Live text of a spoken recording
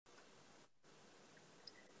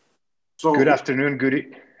So good afternoon.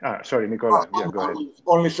 Sorry, Nicola. Yeah, go ahead.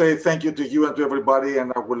 I'll only say thank you to you and to everybody,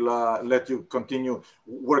 and I will let you continue.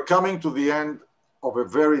 We're coming to the end of a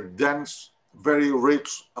very dense, very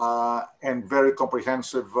rich, and very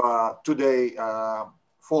comprehensive two-day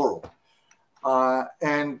forum.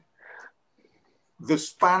 And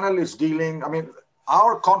this panel is dealing,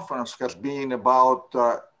 our conference has been about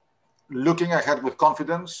looking ahead with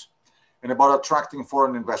confidence and about attracting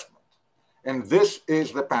foreign investment. And this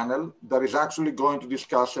is the panel that is actually going to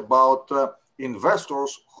discuss about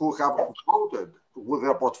investors who have voted with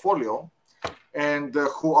their portfolio and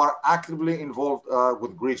who are actively involved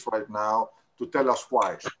with Greece right now to tell us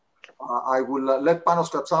why. I will let Panos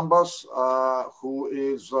Katsambas, who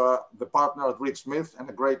is the partner at Reed Smith and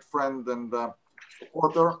a great friend and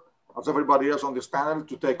supporter of everybody else on this panel,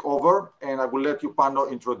 to take over. And I will let you,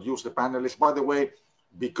 Pano, introduce the panelists. By the way,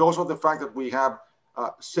 because of the fact that we have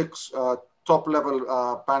 6 top-level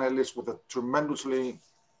panelists with a tremendously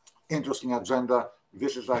interesting agenda,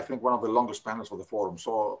 this is, I think, one of the longest panels of the forum.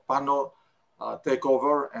 So, Pano, take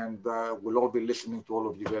over, and we'll all be listening to all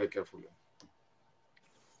of you very carefully.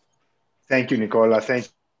 Thank you, Nicola. Thank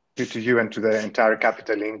you to you and to the entire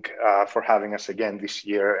Capital Link for having us again this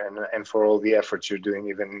year, and for all the efforts you're doing,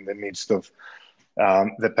 even in the midst of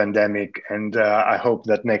the pandemic. And I hope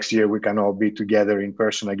that next year we can all be together in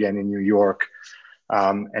person again in New York,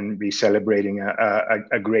 and be celebrating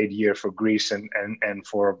a great year for Greece and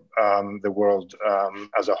for the world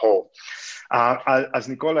as a whole. As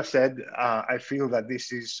Nicola said, I feel that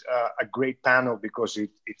this is a great panel because it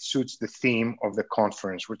suits the theme of the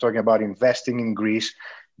conference. We're talking about investing in Greece,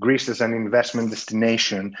 Greece as an investment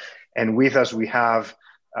destination. And with us, we have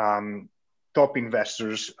top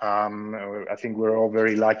investors. I think we're all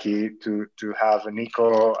very lucky to have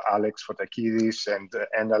Nico, Alex Fotakidis,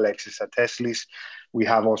 and Alexis Ateslis. We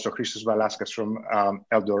have also Christos Valaskas from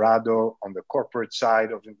Eldorado on the corporate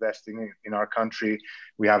side of investing in our country.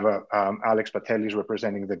 We have Alex Patelis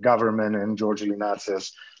representing the government, and George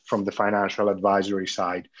Linatsas from the financial advisory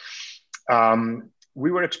side.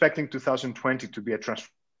 We were expecting 2020 to be a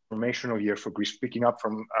transformational year for Greece, picking up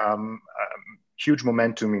from huge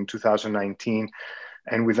momentum in 2019,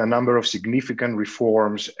 and with a number of significant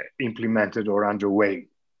reforms implemented or underway.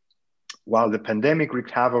 While the pandemic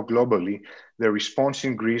wreaked havoc globally, the response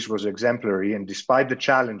in Greece was exemplary, and despite the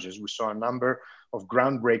challenges, we saw a number of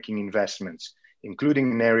groundbreaking investments,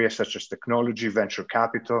 including in areas such as technology, venture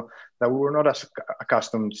capital, that we were not as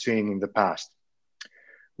accustomed to seeing in the past.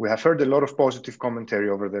 We have heard a lot of positive commentary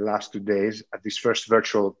over the last 2 days at this first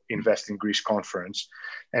virtual Invest in Greece conference.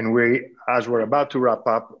 And as we're about to wrap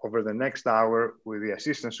up, over the next hour, with the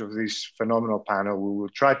assistance of this phenomenal panel, we will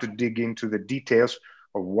try to dig into the details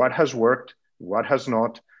of what has worked, what has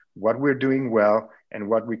not, what we're doing well, and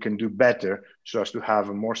what we can do better so as to have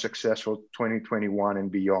a more successful 2021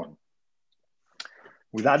 and beyond.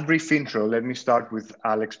 With that brief intro, let me start with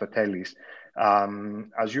Alex Patelis.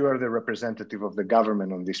 As you are the representative of the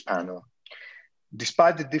government on this panel,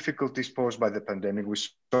 despite the difficulties posed by the pandemic, we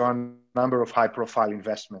saw a number of high-profile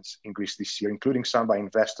investments in Greece this year, including some by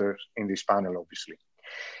investors in this panel, obviously.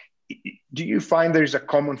 Do you find there is a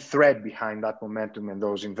common thread behind that momentum and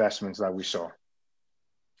those investments that we saw?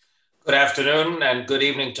 Good afternoon and good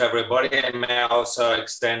evening to everybody. And may I also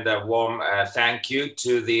extend a warm thank you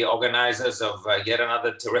to the organizers of yet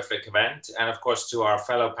another terrific event, and of course to our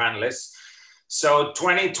fellow panelists. So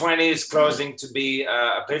 2020 is closing to be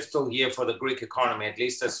a pivotal year for the Greek economy, at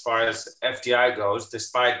least as far as FDI goes.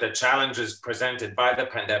 Despite the challenges presented by the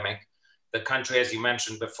pandemic, the country, as you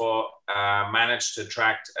mentioned before, managed to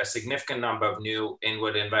attract a significant number of new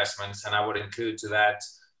inward investments. And I would include to that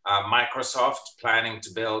Microsoft planning to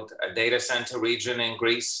build a data center region in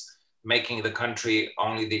Greece, making the country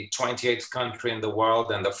only the 28th country in the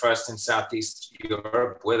world and the first in Southeast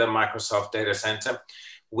Europe with a Microsoft data center.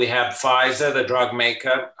 We have Pfizer, the drug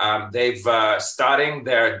maker. They've starting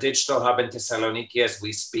their digital hub in Thessaloniki as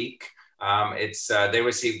we speak. They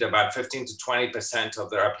received about 15 to 20% of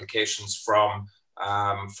their applications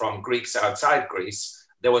from Greeks outside Greece.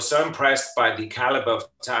 They were so impressed by the caliber of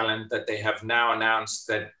talent that they have now announced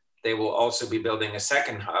that they will also be building a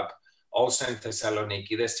second hub, also in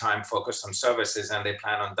Thessaloniki, this time focused on services, and they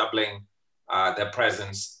plan on doubling their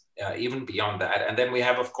presence even beyond that. And then we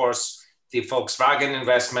have, of course, the Volkswagen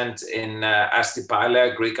investment in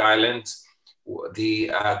Astipala, Greek island. The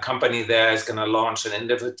company there is going to launch an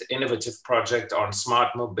innovative project on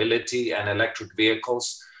smart mobility and electric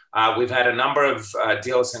vehicles. We've had a number of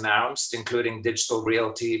deals announced, including Digital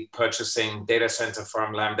Realty purchasing data center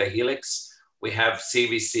firm Lambda Helix, We have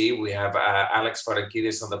CVC, we have Alex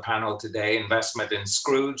Varoufakis on the panel today, investment in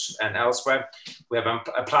Scrooge and elsewhere. We have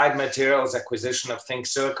Applied Materials acquisition of Think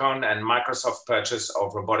Silicon and Microsoft purchase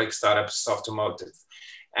of robotic startup Softomotive.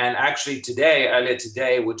 And actually earlier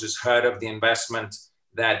today, we just heard of the investment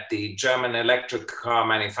that the German electric car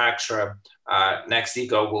manufacturer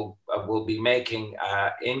NextEco will be making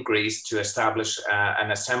in Greece to establish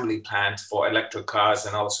an assembly plant for electric cars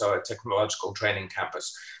and also a technological training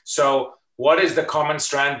campus. So what is the common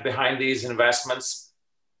strand behind these investments?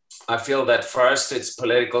 I feel that first, it's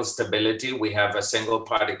political stability. We have a single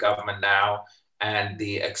party government now, and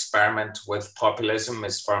the experiment with populism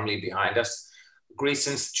is firmly behind us. Greece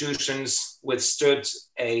institutions withstood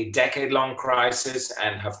a decade-long crisis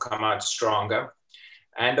and have come out stronger.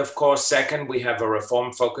 And of course, second, we have a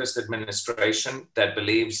reform-focused administration that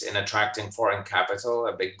believes in attracting foreign capital,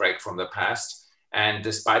 a big break from the past. And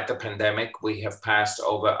despite the pandemic, we have passed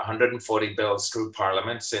over 140 bills through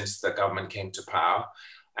parliament since the government came to power.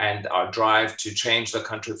 And our drive to change the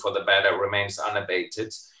country for the better remains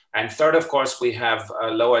unabated. And third, of course, we have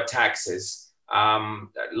lower taxes. A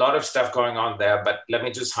lot of stuff going on there, but let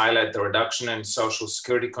me just highlight the reduction in social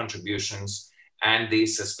security contributions and the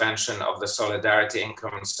suspension of the solidarity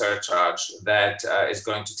income surcharge that is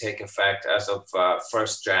going to take effect as of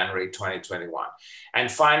 1st January 2021. And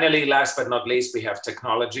finally, last but not least, we have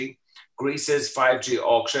technology. Greece's 5G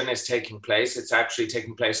auction is taking place. It's actually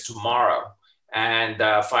taking place tomorrow. And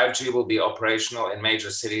 5G will be operational in major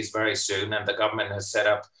cities very soon. And the government has set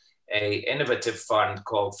up an innovative fund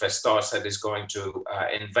called Festos that is going to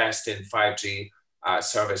invest in 5G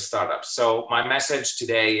service startups. So my message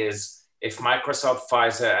today is, if Microsoft,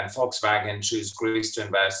 Pfizer, and Volkswagen choose Greece to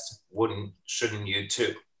invest, shouldn't you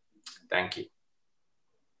too? Thank you.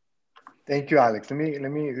 Thank you, Alex.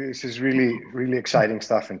 This is really, really exciting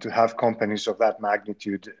stuff. And to have companies of that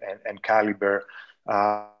magnitude and caliber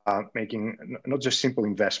making not just simple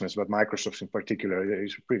investments, but Microsoft in particular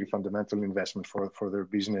is a pretty fundamental investment for their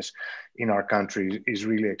business in our country is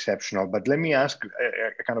really exceptional. But let me ask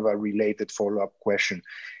a kind of a related follow-up question.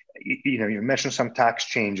 You mentioned some tax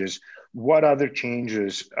changes. What other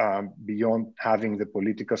changes beyond having the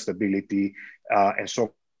political stability and so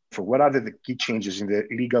forth? What are the key changes in the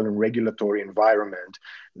legal and regulatory environment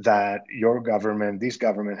that your government, this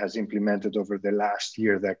government, has implemented over the last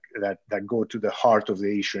year that go to the heart of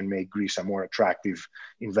the issue and make Greece a more attractive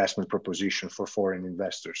investment proposition for foreign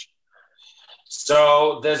investors?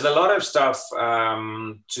 So there's a lot of stuff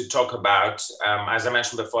to talk about. As I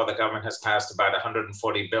mentioned before, the government has passed about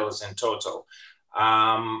 140 bills in total.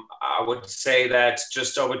 I would say that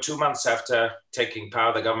just over 2 months after taking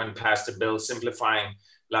power, the government passed a bill simplifying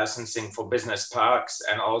licensing for business parks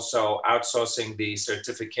and also outsourcing the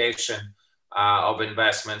certification of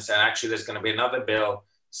investments. And actually, there's going to be another bill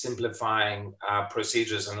simplifying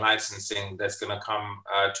procedures and licensing that's going to come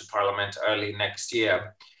to Parliament early next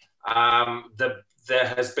year. There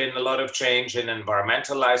has been a lot of change in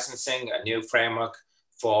environmental licensing, a new framework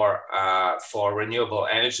for renewable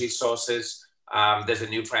energy sources. There's a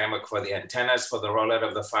new framework for the antennas for the rollout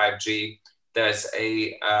of the 5G. There's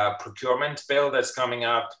a procurement bill that's coming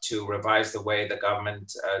up to revise the way the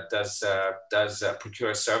government does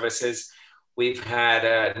procure services. We've had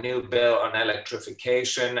a new bill on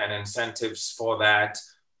electrification and incentives for that.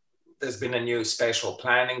 There's been a new spatial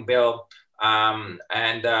planning bill.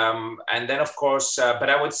 And then, of course, but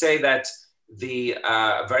I would say that the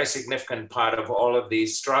very significant part of all of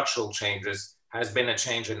these structural changes has been a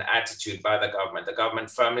change in attitude by the government. The government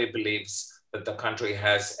firmly believes that the country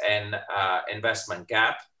has an investment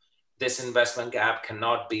gap. This investment gap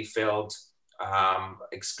cannot be filled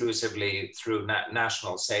exclusively through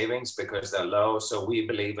national savings because they're low. So we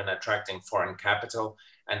believe in attracting foreign capital.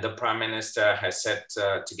 And the Prime Minister has set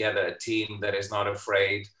together a team that is not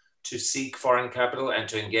afraid to seek foreign capital and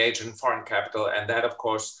to engage in foreign capital. And that, of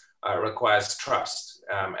course, requires trust.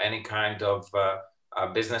 Any kind of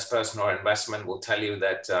business person or investment will tell you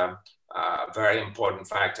that a very important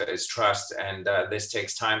factor is trust. And this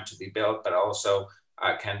takes time to be built, but also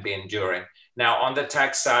can be enduring. Now, on the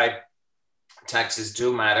tax side, taxes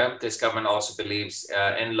do matter. This government also believes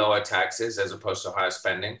in lower taxes as opposed to higher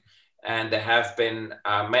spending. And there have been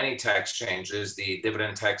many tax changes. The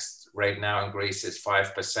dividend tax rate now in Greece is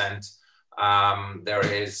 5%.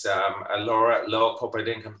 There is a lower corporate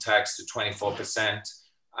income tax to 24%.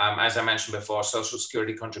 As I mentioned before, social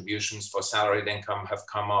security contributions for salaried income have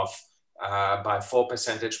come off by 4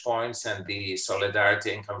 percentage points, and the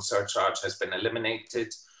solidarity income surcharge has been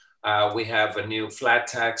eliminated. We have a new flat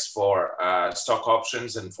tax for stock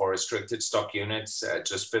options and for restricted stock units,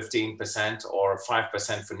 just 15% or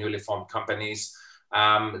 5% for newly formed companies.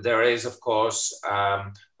 There is, of course,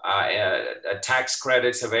 tax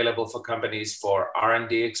credits available for companies for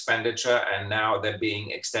R&D expenditure, and now they're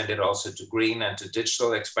being extended also to green and to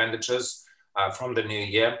digital expenditures from the new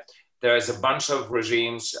year. There is a bunch of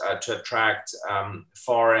regimes to attract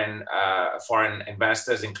foreign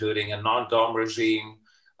investors, including a non-dom regime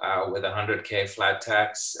with 100K flat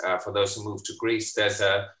tax for those who move to Greece. There's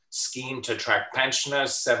a scheme to attract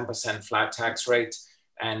pensioners, 7% flat tax rate.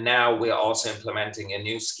 And now we're also implementing a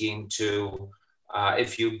new scheme to,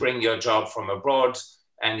 if you bring your job from abroad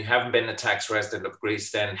and you haven't been a tax resident of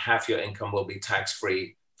Greece, then half your income will be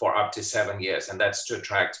tax-free for up to 7 years. And that's to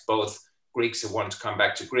attract both Greeks who want to come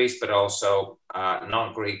back to Greece, but also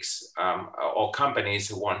non-Greeks or companies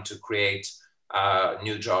who want to create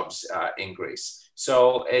new jobs in Greece.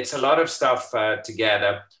 So it's a lot of stuff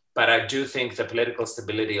together, but I do think the political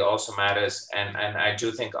stability also matters. And I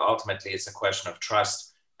do think ultimately it's a question of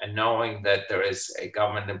trust and knowing that there is a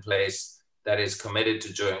government in place that is committed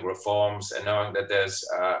to doing reforms, and knowing that there's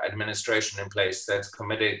administration in place that's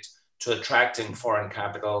committed to attracting foreign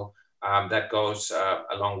capital. That goes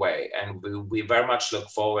a long way. And we very much look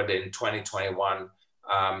forward in 2021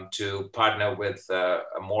 to partner with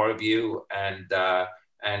more of you and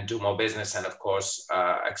do more business, and of course,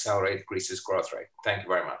 accelerate Greece's growth rate. Thank you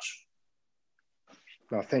very much.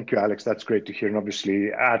 Well, thank you, Alex. That's great to hear. And obviously,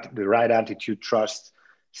 the right attitude, trust,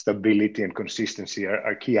 stability, and consistency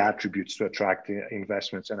are key attributes to attract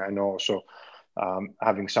investments. And I know also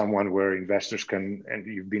having someone where investors can, and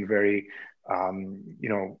you've been very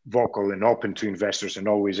vocal and open to investors and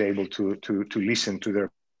always able to listen to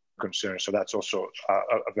their concerns. So that's also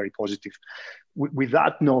a very positive. With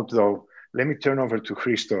that note, though, let me turn over to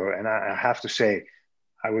Christo. And I have to say,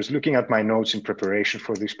 I was looking at my notes in preparation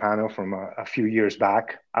for this panel from a few years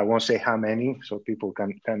back. I won't say how many, so people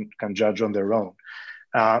can judge on their own.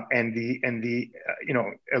 And the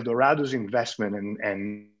Eldorado's investment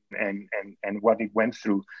and what it went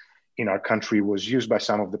through in our country was used by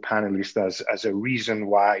some of the panelists as a reason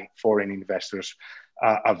why foreign investors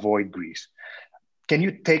avoid Greece. Can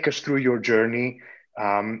you take us through your journey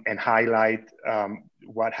and highlight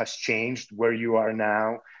what has changed, where you are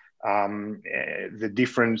now, the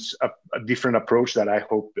different approach that I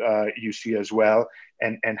hope you see as well,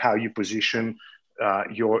 and how you position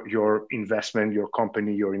your investment, your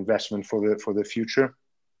company, your investment for the future?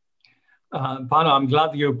 Paolo, I'm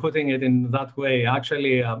glad you're putting it in that way.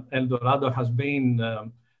 Actually, Eldorado has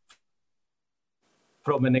been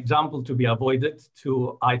from an example to be avoided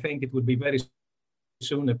to, I think it would be very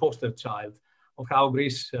soon a poster child of how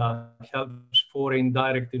Greece helps foreign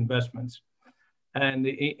direct investments. And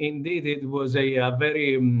indeed, it was a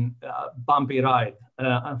very bumpy ride,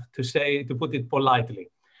 to put it politely.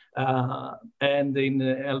 And in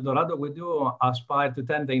Eldorado, we do aspire to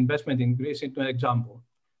turn the investment in Greece into an example.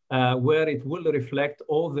 Where it will reflect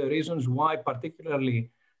all the reasons why particularly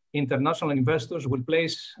international investors will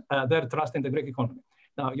place their trust in the Greek economy.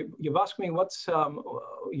 Now, you've asked me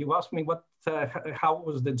how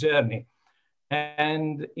was the journey?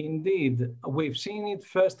 And indeed, we've seen it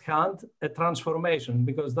firsthand, a transformation,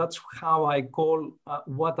 because that's how I call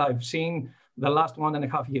what I've seen the last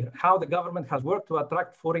 1.5 years, how the government has worked to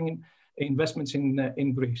attract foreign investments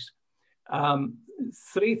in Greece.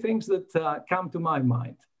 Three things that come to my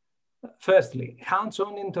mind. Firstly,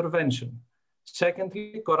 hands-on intervention.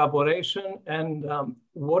 Secondly, collaboration and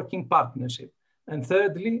working partnership. And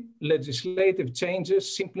thirdly, legislative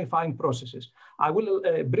changes, simplifying processes. I will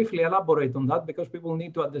briefly elaborate on that because people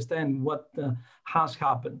need to understand what has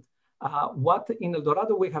happened. What in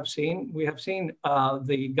Eldorado we have seen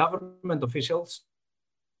the government officials,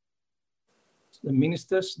 the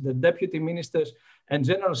ministers, the deputy ministers, and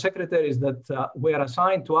general secretaries that were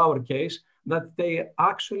assigned to our case, that they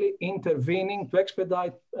actually intervening to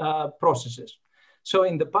expedite processes. So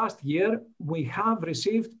in the past year, we have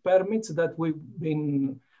received permits that we've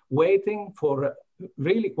been waiting for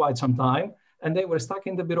really quite some time, and they were stuck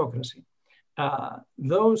in the bureaucracy.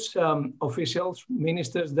 Those officials,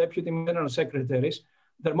 ministers, deputy general secretaries,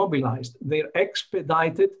 they're mobilized. They're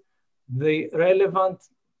expedited the relevant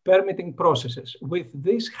permitting processes with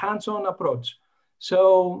this hands-on approach.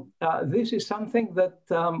 So this is something that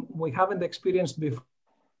we haven't experienced before.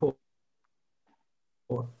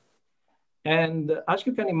 And as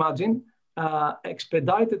you can imagine,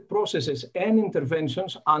 expedited processes and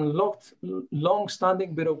interventions unlocked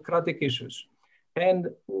long-standing bureaucratic issues. And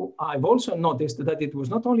I've also noticed that it was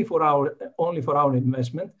not only for our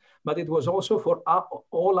investment, but it was also for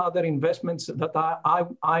all other investments that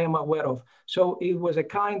I am aware of. So it was a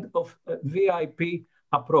kind of VIP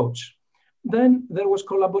approach. Then there was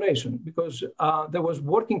collaboration because there was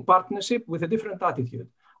working partnership with a different attitude.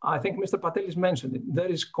 I think Mr. Patelis mentioned it. There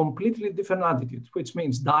is completely different attitudes, which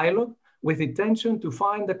means dialogue with intention to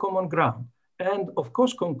find a common ground and of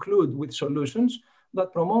course conclude with solutions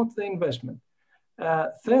that promote the investment.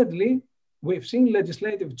 Thirdly, we've seen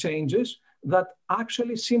legislative changes that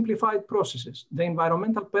actually simplified processes. The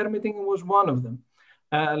environmental permitting was one of them.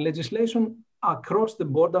 Legislation across the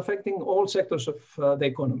board affecting all sectors of the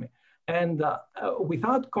economy. And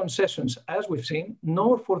without concessions, as we've seen,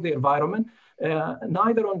 nor for the environment,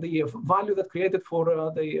 neither on the value that created for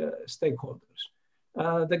the stakeholders.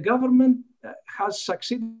 The government has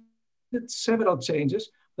succeeded several changes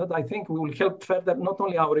that I think will help further not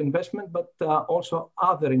only our investment, but also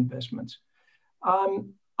other investments.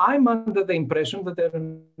 I'm under the impression that there are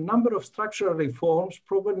a number of structural reforms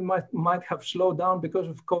probably might have slowed down because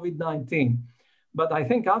of COVID-19. But I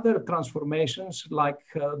think other transformations like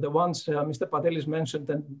the ones Mr. Patelis mentioned,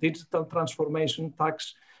 and digital transformation,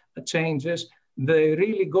 tax changes, they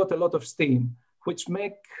really got a lot of steam, which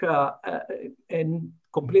make a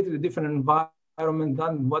completely different environment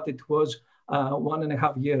than what it was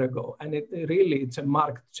 1.5 years ago. And it's a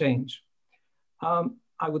marked change.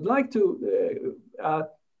 I would like to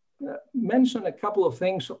mention a couple of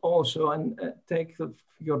things also and take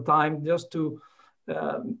your time just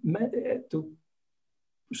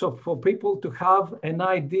so for people to have an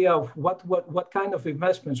idea of what kind of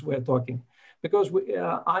investments we're talking. Because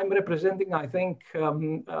I'm representing, I think,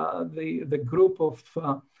 the group of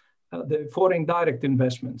the foreign direct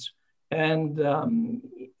investments. And the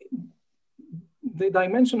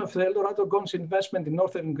dimension of the Eldorado Gomes investment in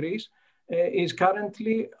northern Greece is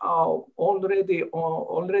currently already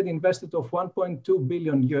invested of $1.2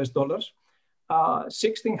 billion US,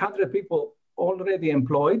 1,600 people already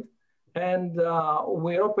employed, and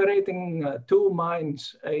we're operating 2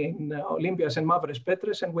 mines in Olympias and Mavres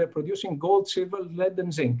Petres, and we're producing gold, silver, lead,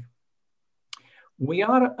 and zinc. We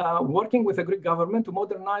are working with the Greek government to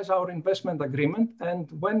modernize our investment agreement, and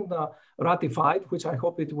when ratified, which I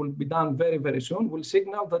hope it will be done very, very soon, will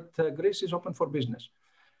signal that Greece is open for business.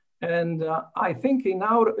 And I think in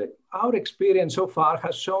our experience so far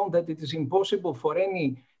has shown that it is impossible for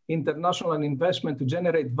any international investment to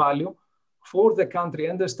generate value for the country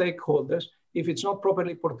and the stakeholders if it's not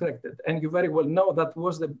properly protected. And you very well know that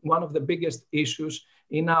was one of the biggest issues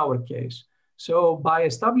in our case. So by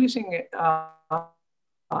establishing a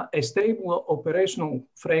stable operational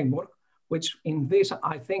framework, which in this,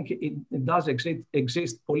 I think it does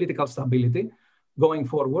exist political stability going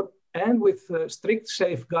forward, and with strict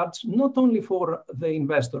safeguards, not only for the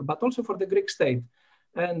investor, but also for the Greek state.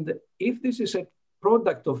 And if this is a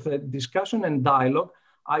product of a discussion and dialogue,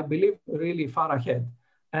 I believe really far ahead.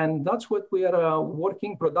 And that's what we are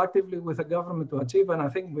working productively with the government to achieve. And I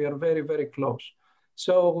think we are very, very close.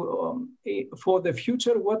 So for the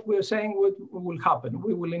future, what we're saying will happen.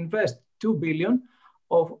 We will invest $2 billion,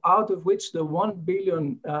 out of which the $1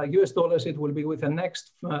 billion US it will be within the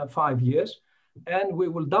next 5 years. And we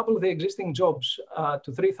will double the existing jobs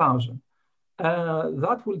to 3,000.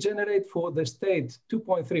 That will generate for the state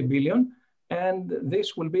 2.3 billion. And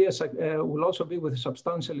this will also be with a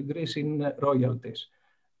substantial increase in royalties.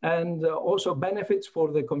 And also benefits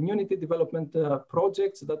for the community development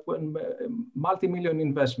projects that were multi-million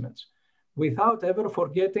investments, without ever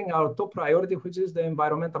forgetting our top priority, which is the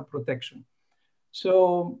environmental protection.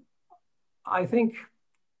 So I think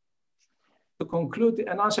to conclude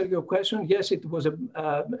and answer your question, yes, it was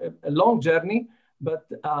a long journey, but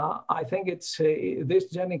I think this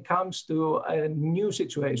journey comes to a new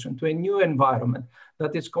situation, to a new environment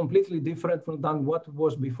that is completely different than what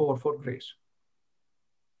was before for Greece.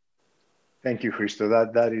 Thank you, Christo.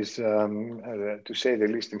 That is, to say the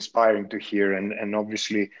least, inspiring to hear. And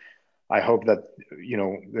obviously, I hope that,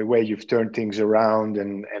 the way you've turned things around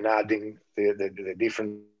and adding the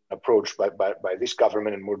different approach by this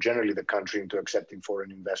government and more generally the country into accepting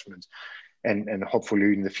foreign investments. And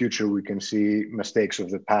hopefully in the future, we can see mistakes of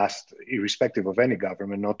the past, irrespective of any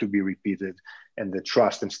government, not to be repeated, and the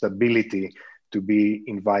trust and stability to be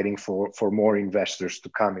inviting for more investors to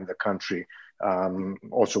come in the country.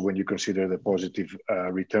 Also, when you consider the positive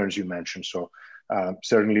returns you mentioned. So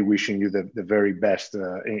certainly wishing you the very best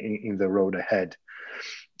in the road ahead.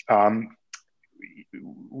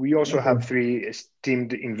 We also have 3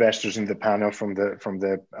 esteemed investors in the panel from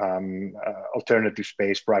the alternative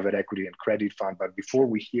space, private equity and credit fund. But before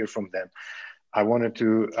we hear from them, I wanted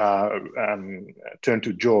to turn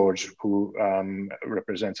to George, who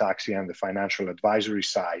represents Axia on the financial advisory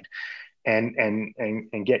side.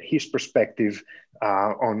 and get his perspective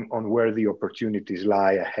on where the opportunities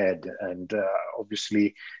lie ahead. And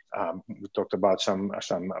obviously, we talked about some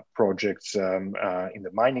projects in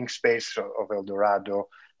the mining space of El Dorado.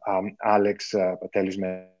 Alex Patelis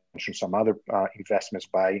mentioned some other investments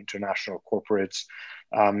by international corporates.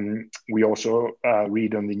 We also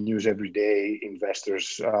read on the news every day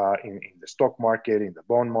investors in the stock market, in the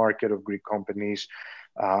bond market of Greek companies,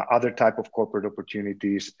 other type of corporate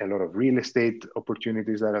opportunities, a lot of real estate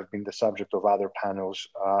opportunities that have been the subject of other panels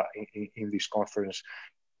in this conference.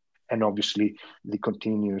 And obviously the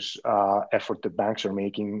continuous effort the banks are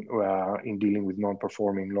making in dealing with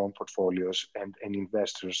non-performing loan portfolios and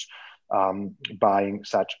investors buying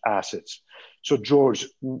such assets. So George,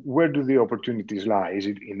 where do the opportunities lie? Is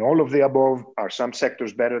it in all of the above? Are some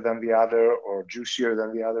sectors better than the other or juicier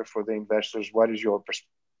than the other for the investors? What is your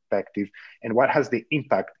perspective? And what has the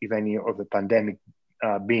impact, if any, of the pandemic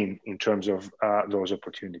been in terms of those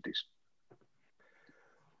opportunities?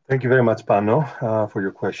 Thank you very much, Pano, for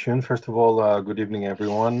your question. First of all, good evening,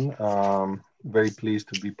 everyone. Very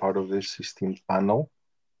pleased to be part of this esteemed panel.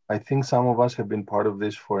 I think some of us have been part of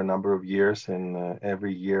this for a number of years, and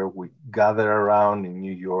every year we gather around in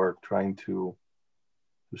New York trying to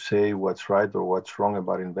say what's right or what's wrong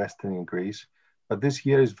about investing in Greece. But this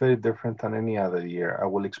year is very different than any other year. I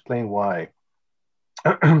will explain why.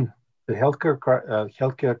 The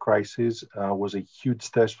healthcare crisis was a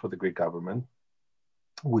huge test for the Greek government,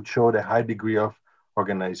 which showed a high degree of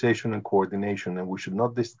organization and coordination, and we should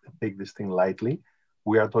not take this thing lightly.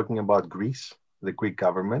 We are talking about Greece, the Greek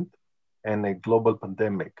government, and a global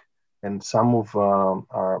pandemic. And some of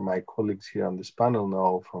my colleagues here on this panel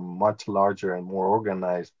know from much larger and more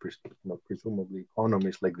organized, presumably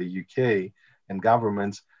economies like the UK and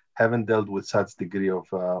governments haven't dealt with such degree of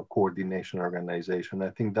coordination organization. I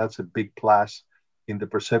think that's a big plus in the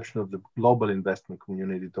perception of the global investment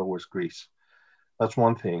community towards Greece. That's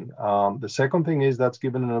one thing. The second thing is that's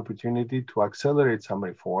given an opportunity to accelerate some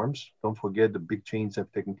reforms. Don't forget the big changes that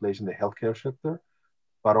have taken place in the healthcare sector,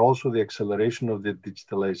 but also the acceleration of the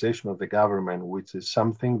digitalization of the government, which is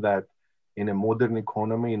something that in a modern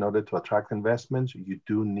economy, in order to attract investments, you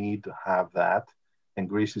do need to have that. And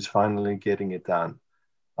Greece is finally getting it done.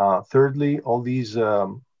 Thirdly, all these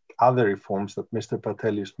other reforms that Mr.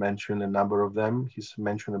 Patelis mentioned, a number of them, he's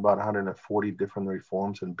mentioned about 140 different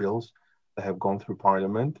reforms and bills that have gone through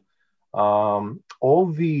Parliament. All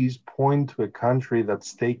these point to a country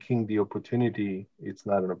that's taking the opportunity, it's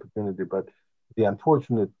not an opportunity, but the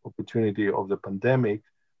unfortunate opportunity of the pandemic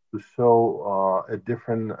to show a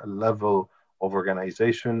different level of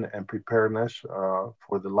organization and preparedness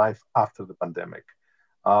for the life after the pandemic.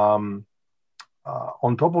 On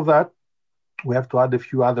top of that, we have to add a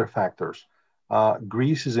few other factors.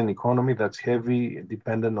 Greece is an economy that's heavy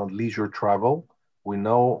dependent on leisure travel. We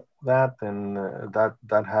know that, and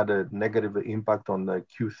that had a negative impact on the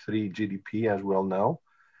Q3 GDP, as we all know.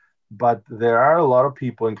 But there are a lot of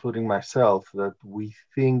people, including myself, that we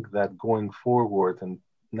think that going forward, and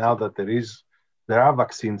now that there are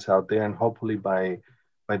vaccines out there, and hopefully by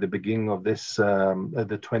the beginning of this,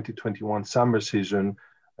 the 2021 summer season,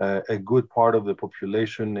 a good part of the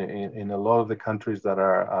population in a lot of the countries that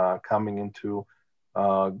are coming into,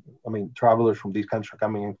 travelers from these countries are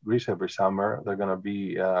coming into Greece every summer, they're going to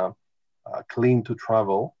be clean to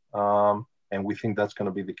travel, and we think that's going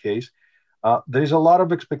to be the case. There's a lot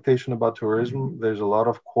of expectation about tourism. There's a lot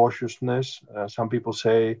of cautiousness. Some people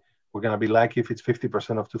say we're going to be lucky if it's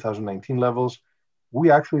 50% of 2019 levels. We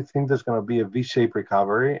actually think there's going to be a V-shaped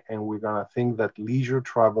recovery, and we're going to think that leisure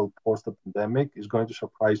travel post the pandemic is going to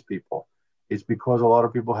surprise people. It's because a lot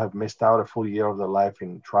of people have missed out a full year of their life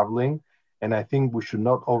in traveling, and I think we should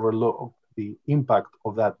not overlook the impact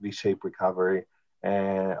of that V-shaped recovery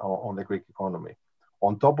on the Greek economy.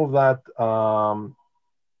 On top of that,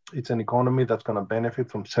 it's an economy that's going to benefit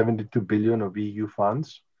from 72 billion of EU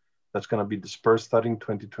funds that's going to be dispersed starting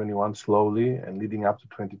 2021 slowly and leading up to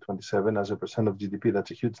 2027 as a percent of GDP.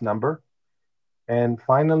 That's a huge number. And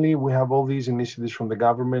finally, we have all these initiatives from the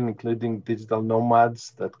government, including digital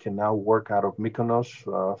nomads that can now work out of Mykonos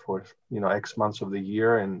for X months of the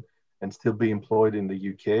year and still be employed in the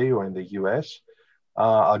UK or in the US.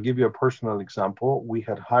 I'll give you a personal example. We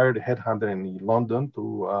had hired a headhunter in London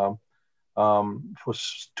for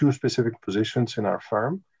two specific positions in our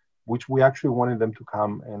firm, which we actually wanted them to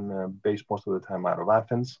come and base most of the time out of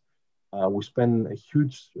Athens. We spend a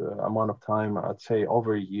huge amount of time, I'd say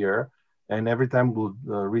over a year, and every time we'll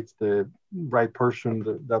reach the right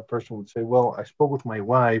person, that person would say, well, I spoke with my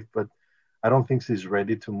wife, but I don't think she's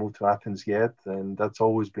ready to move to Athens yet, and that's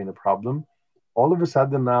always been a problem. All of a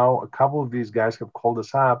sudden now, a couple of these guys have called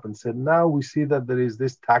us up and said, now we see that there is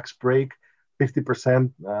this tax break,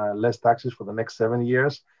 50% less taxes for the next 7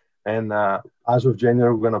 years. And as of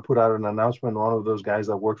January, we're going to put out an announcement. One of those guys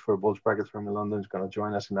that worked for a bulge bracket firm in London is going to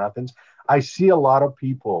join us in Athens. I see a lot of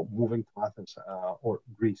people moving to Athens or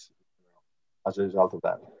Greece as a result of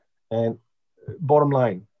that. And bottom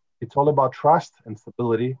line, it's all about trust and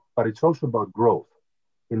stability, but it's also about growth.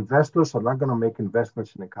 Investors are not going to make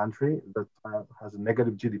investments in a country that has a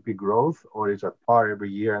negative GDP growth or is at par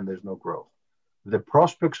every year and there's no growth. The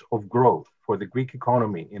prospects of growth for the Greek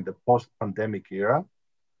economy in the post-pandemic era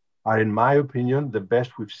are, in my opinion, the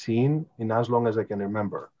best we've seen in as long as I can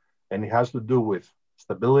remember. And it has to do with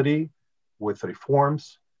stability, with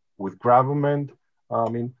reforms, with government. I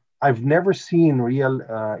mean, I've never seen real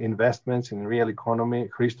investments in real economy.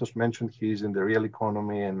 Christos mentioned he's in the real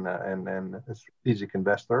economy and a strategic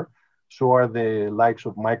investor. So are the likes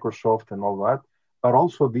of Microsoft and all that. But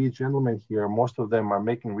also these gentlemen here, most of them are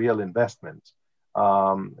making real investments.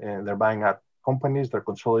 And they're buying out companies, they're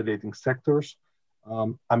consolidating sectors.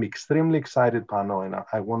 I'm extremely excited, Pano, and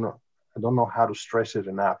I don't know how to stress it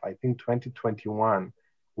enough. I think 2021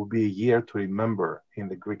 will be a year to remember in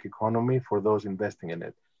the Greek economy for those investing in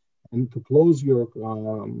it. And to close your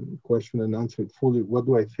question and answer it fully, what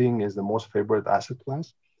do I think is the most favorite asset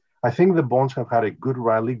class? I think the bonds have had a good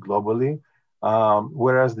rally globally,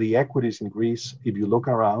 whereas the equities in Greece, if you look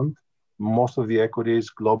around, most of the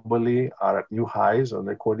equities globally are at new highs and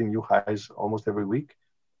recording new highs almost every week.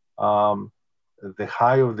 The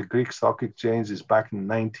high of the Greek stock exchange is back in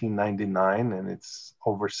 1999 and it's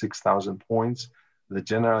over 6,000 points. The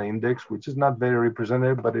general index, which is not very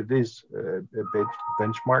representative, but it is a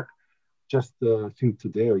benchmark, just I think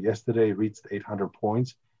today or yesterday reached 800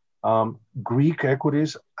 points. Greek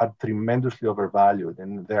equities are tremendously overvalued,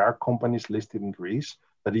 and there are companies listed in Greece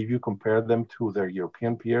that if you compare them to their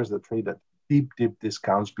European peers, they trade at deep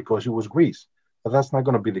discounts because it was Greece. But that's not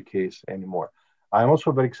going to be the case anymore. I'm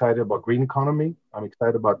also very excited about green economy. I'm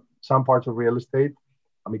excited about some parts of real estate.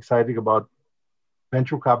 I'm excited about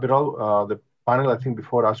venture capital. The panel, I think,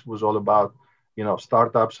 before us was all about,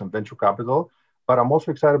 startups and venture capital. But I'm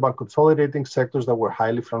also excited about consolidating sectors that were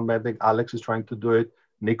highly fragmented. Alex is trying to do it.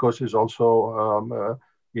 Nikos is also,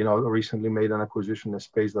 recently made an acquisition in a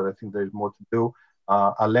space that I think there's more to do.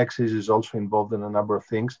 Alexis is also involved in a number of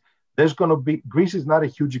things. Greece is not a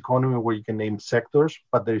huge economy where you can name sectors,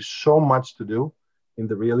 but there's so much to do in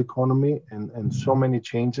the real economy and so many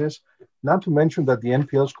changes. Not to mention that the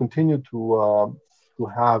NPLs continue to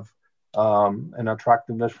have an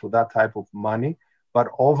attractiveness for that type of money. But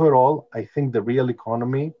overall, I think the real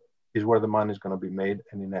economy is where the money is going to be made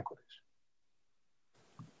and in equities.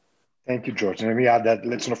 Thank you, George. And let me add that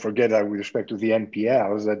let's not forget that with respect to the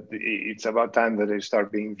NPLs, that it's about time that they start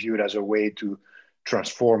being viewed as a way to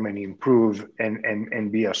transform and improve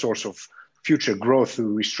and be a source of future growth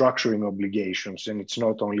through restructuring obligations. And it's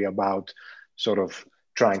not only about sort of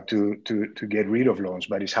trying to get rid of loans,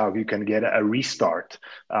 but it's how you can get a restart,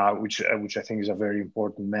 which I think is a very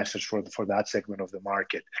important message for that segment of the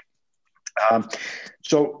market.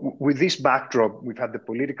 So with this backdrop, we've had the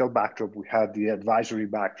political backdrop, we had the advisory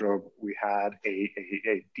backdrop, we had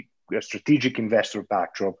a strategic investor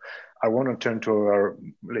backdrop. I want to turn to our,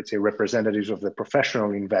 let's say, representatives of the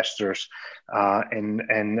professional investors,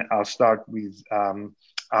 and I'll start with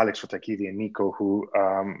Alex Fotakidis and Nico, who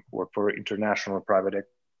work for international private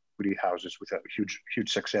equity houses with a huge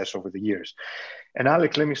success over the years. And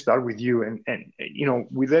Alex, let me start with you. And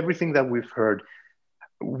with everything that we've heard,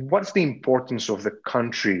 what's the importance of the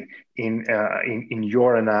country in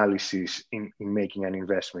your analysis in making an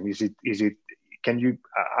investment? Is it can you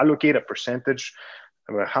allocate a percentage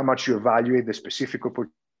about how much you evaluate the specific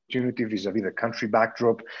opportunity vis-a-vis the country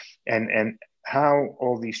backdrop, and how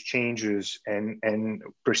all these changes and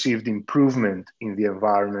perceived improvement in the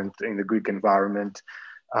environment, in the Greek environment,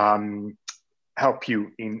 help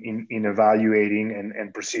you in evaluating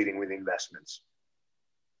and proceeding with investments?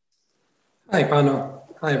 Hi, Pano.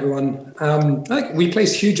 Hi, everyone. We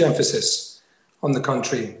place huge emphasis on the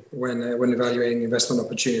country when evaluating investment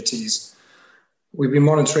opportunities. We've been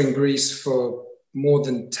monitoring Greece for more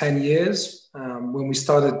than 10 years. When we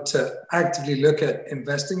started to actively look at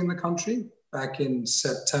investing in the country back in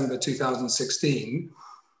September 2016,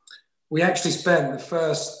 we actually spent the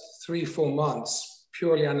first 3-4 months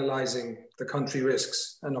purely analyzing the country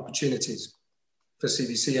risks and opportunities for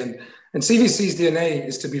CVC. And CVC's DNA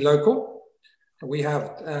is to be local. We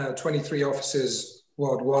have 23 offices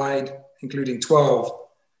worldwide, including 12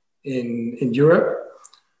 in Europe.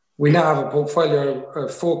 We now have a portfolio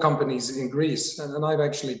of 4 companies in Greece, and I've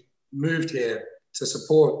actually moved here to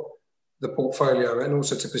support the portfolio and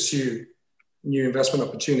also to pursue new investment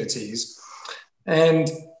opportunities. And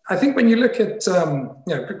I think when you look at,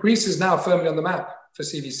 Greece is now firmly on the map for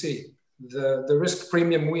CVC. The risk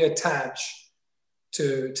premium we attach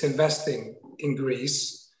to investing in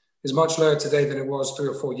Greece is much lower today than it was 3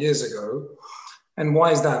 or 4 years ago. And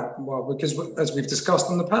why is that? Well, because as we've discussed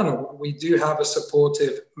on the panel, we do have a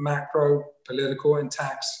supportive macro, political and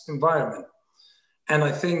tax environment. And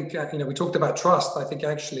I think, we talked about trust. I think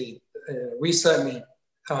actually we certainly,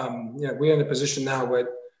 we're in a position now where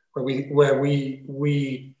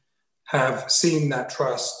we have seen that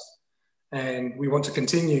trust and we want to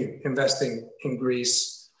continue investing in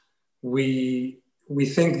Greece. We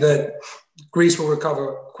think that Greece will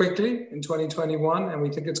recover quickly in 2021, and we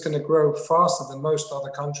think it's going to grow faster than most other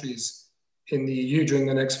countries in the EU during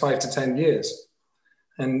the next 5 to 10 years.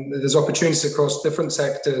 And there's opportunities across different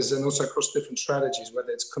sectors and also across different strategies, whether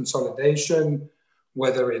it's consolidation,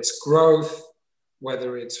 whether it's growth,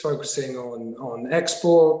 whether it's focusing on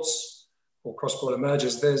exports or cross-border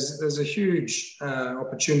mergers. There's a huge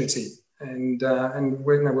opportunity, and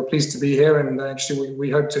we're pleased to be here, and actually we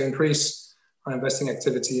hope to increase our investing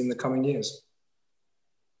activity in the coming years.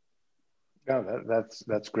 Yeah,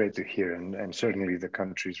 that's great to hear, and certainly the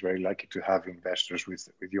country is very lucky to have investors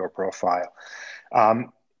with your profile.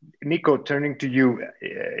 Nico, turning to you,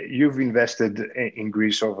 you've invested in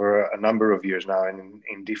Greece over a number of years now and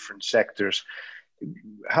in different sectors.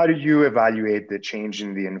 How do you evaluate the change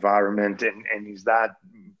in the environment, and is that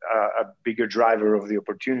a bigger driver of the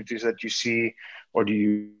opportunities that you see, or do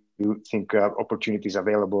you think opportunities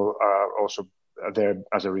available are also there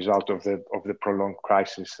as a result of the prolonged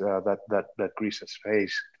crisis that Greece has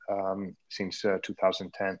faced since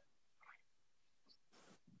 2010?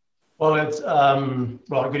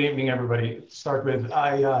 Well, good evening, everybody. To start with,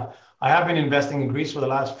 I have been investing in Greece for the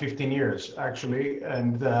last 15 years, actually,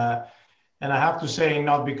 and I have to say,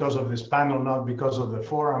 not because of this panel, not because of the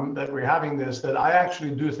forum that we're having this, that I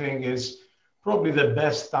actually do think is probably the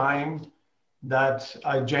best time that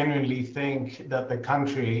I genuinely think that the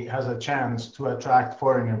country has a chance to attract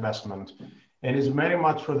foreign investment. And it's very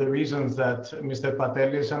much for the reasons that Mr.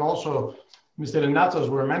 Patelis and also Mr. Linatsas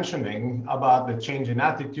were mentioning about the change in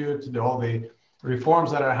attitude, all the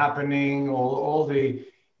reforms that are happening, all the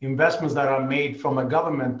investments that are made from a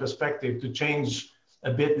government perspective to change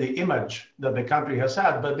a bit the image that the country has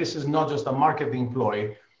had. But this is not just a marketing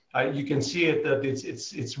ploy. You can see it that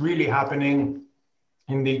it's really happening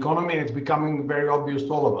in the economy, and it's becoming very obvious to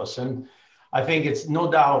all of us. And I think it's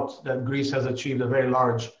no doubt that Greece has achieved a very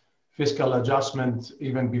large fiscal adjustment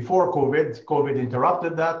even before COVID. COVID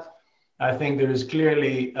interrupted that. I think there is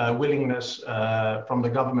clearly a willingness from the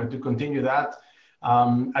government to continue that.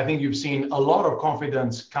 I think you've seen a lot of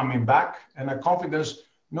confidence coming back, and a confidence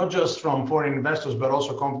not just from foreign investors, but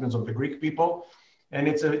also confidence of the Greek people. And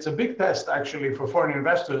it's a big test actually for foreign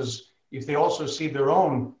investors if they also see their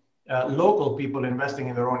own local people investing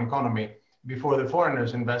in their own economy before the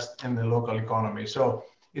foreigners invest in the local economy. So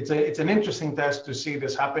it's an interesting test to see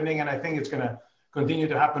this happening, and I think it's going to continue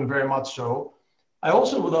to happen very much so. I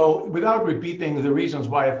also, though, without repeating the reasons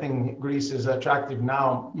why I think Greece is attractive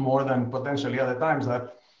now more than potentially other times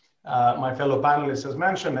that my fellow panelists has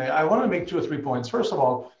mentioned, I want to make 2 or 3 points. First of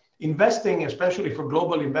all, investing, especially for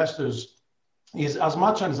global investors, is as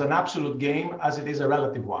much as an absolute game as it is a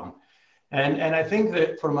relative one. And I think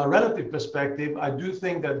that from a relative perspective, I do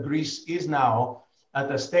think that Greece is now at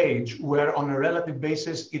a stage where on a relative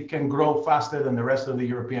basis, it can grow faster than the rest of the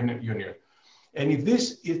European Union. And if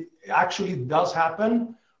it actually does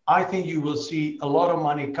happen, I think you will see a lot of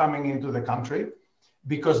money coming into the country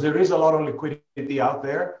because there is a lot of liquidity out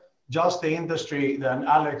there. Just the industry that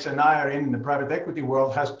Alex and I are in the private equity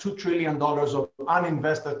world has $2 trillion of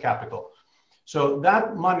uninvested capital. So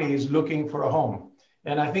that money is looking for a home.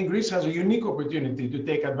 And I think Greece has a unique opportunity to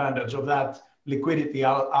take advantage of that liquidity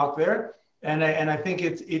out there. And I think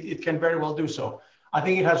it can very well do so. I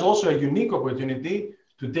think it has also a unique opportunity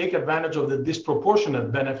to take advantage of the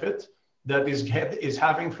disproportionate benefit that is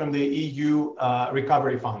having from the EU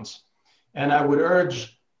recovery funds. And I would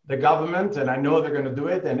urge the government, and I know they're going to do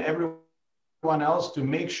it, and everyone else to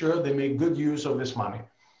make sure they make good use of this money,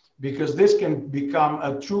 because this can become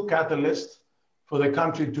a true catalyst for the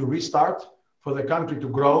country to restart, for the country to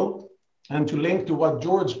grow, and to link to what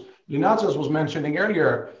George Linatsas was mentioning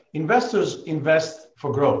earlier. Investors invest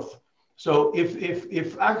for growth. So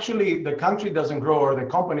if actually the country doesn't grow or the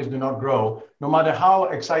companies do not grow, no matter how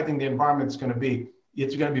exciting the environment is going to be,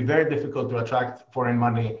 it's going to be very difficult to attract foreign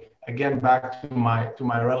money. Again, back to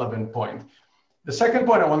my relevant point. The second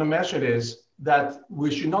point I want to mention is that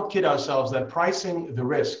we should not kid ourselves that pricing the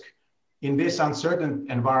risk in this uncertain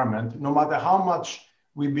environment, no matter how much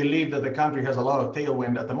we believe that the country has a lot of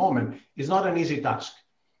tailwind at the moment, is not an easy task.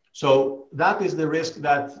 So that is the risk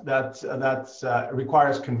that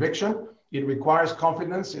requires conviction. It requires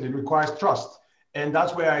confidence and it requires trust. And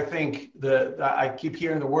that's where I think I keep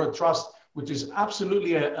hearing the word trust, which is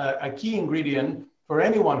absolutely a key ingredient for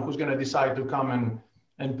anyone who's going to decide to come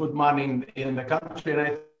and put money in the country. And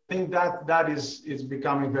I think that is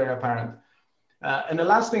becoming very apparent. And the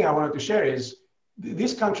last thing I wanted to share is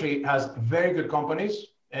this country has very good companies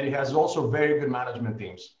and it has also very good management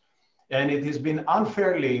teams. And it has been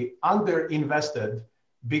unfairly underinvested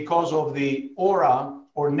because of the aura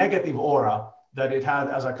or negative aura that it had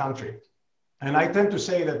as a country. And I tend to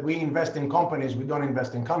say that we invest in companies, we don't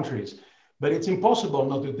invest in countries. But it's impossible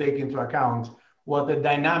not to take into account what the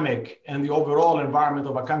dynamic and the overall environment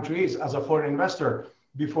of a country is as a foreign investor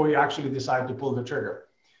before you actually decide to pull the trigger.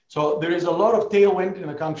 So there is a lot of tailwind in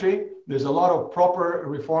the country. There's a lot of proper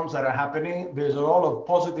reforms that are happening. There's a lot of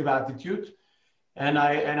positive attitude. And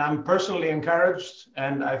I'm personally encouraged,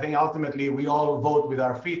 and I think ultimately we all vote with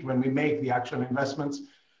our feet when we make the actual investments,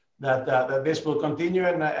 that this will continue,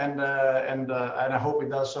 and I hope it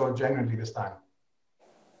does so genuinely this time.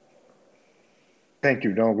 Thank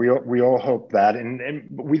you. No, we all hope that. And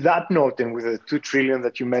with that note, and with the 2 trillion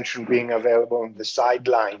that you mentioned being available on the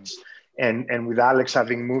sidelines, and with Alex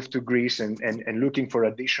having moved to Greece and looking for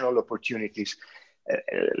additional opportunities,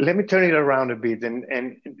 let me turn it around a bit.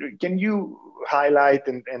 And can you highlight,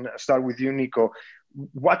 and start with you, Nico,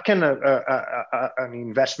 what can an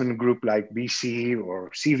investment group like BC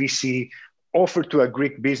or CVC offer to a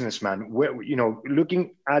Greek businessman? Where,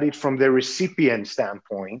 looking at it from the recipient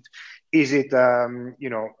standpoint, is it an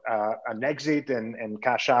exit and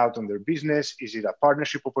cash out on their business? Is it a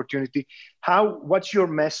partnership opportunity? What's your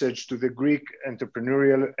message to the Greek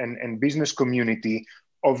entrepreneurial and business community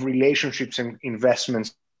of relationships and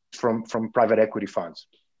investments from private equity funds?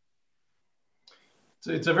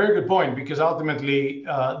 So it's a very good point, because ultimately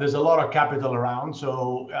there's a lot of capital around.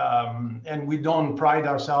 So, and we don't pride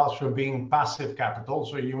ourselves for being passive capital.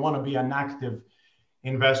 So you want to be an active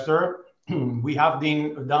investor. We have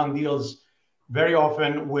done deals very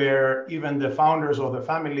often where even the founders or the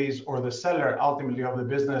families or the seller ultimately of the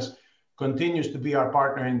business continues to be our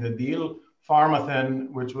partner in the deal. Pharmathen,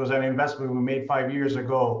 which was an investment we made 5 years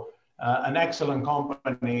ago, an excellent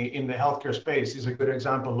company in the healthcare space, is a good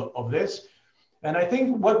example of this. And I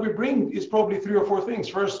think what we bring is probably 3 or 4 things.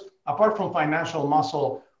 First, apart from financial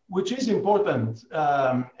muscle, which is important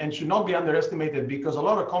and should not be underestimated, because a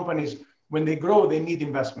lot of companies, when they grow, they need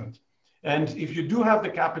investment. And if you do have the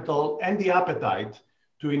capital and the appetite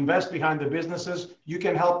to invest behind the businesses, you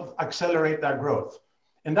can help accelerate that growth.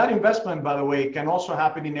 And that investment, by the way, can also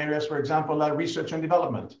happen in areas, for example, like research and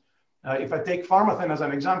development. If I take Pharmathen as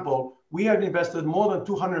an example, we have invested more than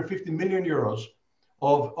 250 million euros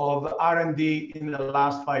of R&D in the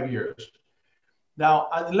last 5 years. Now,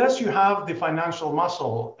 unless you have the financial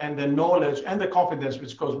muscle and the knowledge and the confidence,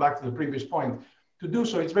 which goes back to the previous point, to do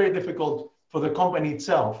so, it's very difficult for the company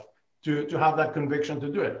itself to have that conviction to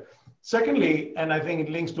do it. Secondly, and I think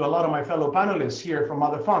it links to a lot of my fellow panelists here from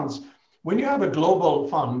other funds, when you have a global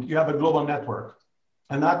fund, you have a global network.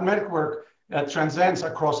 And that network transcends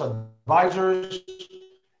across advisors,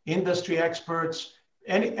 industry experts,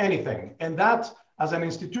 anything. And that, as an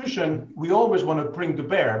institution, we always want to bring to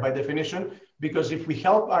bear by definition, because if we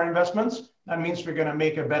help our investments, that means we're going to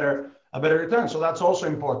make a better return. So that's also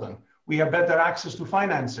important. We have better access to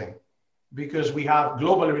financing because we have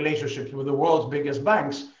global relationships with the world's biggest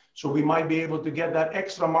banks. So we might be able to get that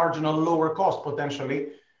extra marginal lower cost potentially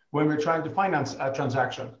when we're trying to finance a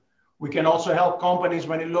transaction. We can also help companies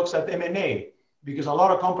when it looks at M&A, because a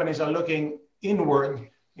lot of companies are looking inward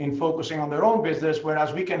in focusing on their own business,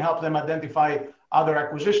 whereas we can help them identify other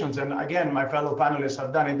acquisitions. And again, my fellow panelists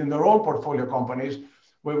have done it in their own portfolio companies,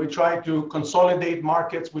 where we try to consolidate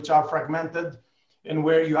markets which are fragmented and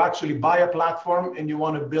where you actually buy a platform and you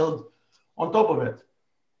want to build on top of it.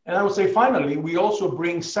 And I would say, finally, we also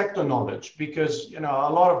bring sector knowledge, because a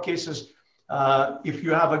lot of cases, if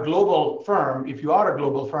you have a global firm, if you are a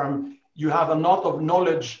global firm, you have a lot of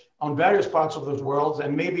knowledge on various parts of those worlds,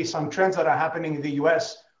 and maybe some trends that are happening in the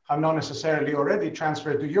US have not necessarily already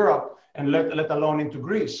transferred to Europe and let alone into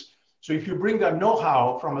Greece. So if you bring that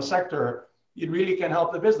know-how from a sector, it really can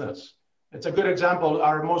help the business. It's a good example.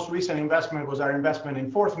 Our most recent investment was our investment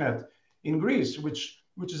in Forthnet in Greece, which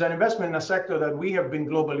is an investment in a sector that we have been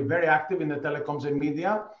globally very active in, the telecoms and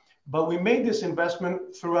media. But we made this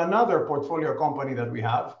investment through another portfolio company that we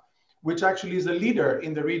have, which actually is a leader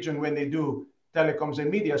in the region when they do telecoms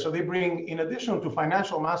and media. So they bring, in addition to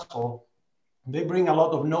financial muscle, they bring a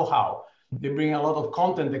lot of know-how. They bring a lot of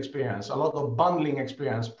content experience, a lot of bundling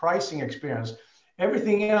experience, pricing experience,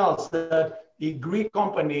 everything else that a Greek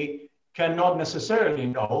company cannot necessarily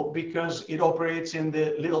know because it operates in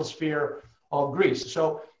the little sphere of Greece.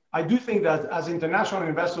 So I do think that as international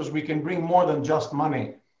investors, we can bring more than just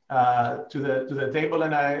money to the table,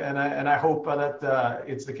 and I hope that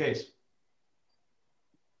it's the case.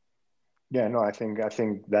 Yeah, no, I think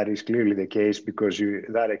that is clearly the case, because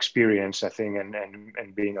that experience, I think,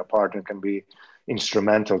 and being a partner can be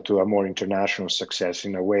instrumental to a more international success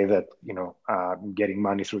in a way that, you know, getting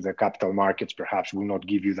money through the capital markets perhaps will not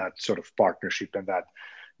give you that sort of partnership and that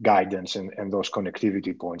guidance and those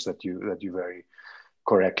connectivity points that you very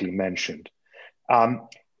correctly mentioned.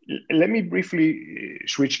 Let me briefly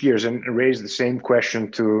switch gears and raise the same question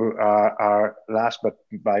to our last, but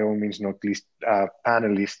by all means not least,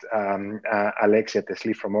 panelist, Alexia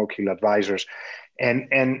Tesli from Oak Hill Advisors.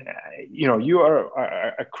 And you know, you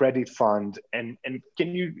are a credit fund, and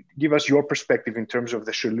can you give us your perspective in terms of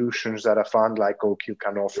the solutions that a fund like Oak Hill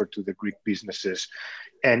can offer to the Greek businesses,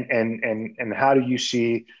 and how do you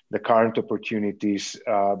see the current opportunities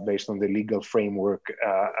based on the legal framework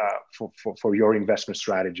for your investment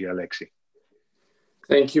strategy, Alexi?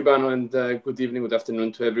 Thank you, Bano, and good evening, good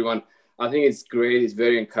afternoon to everyone. I think it's great. It's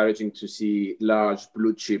very encouraging to see large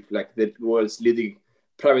blue chip, like the world's leading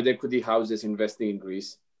private equity houses, investing in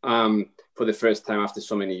Greece for the first time after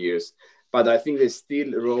so many years. But I think there's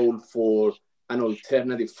still a role for an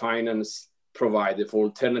alternative finance provider, for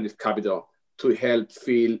alternative capital, to help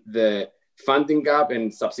fill the funding gap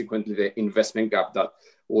and subsequently the investment gap that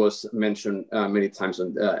was mentioned many times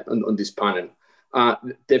on this panel.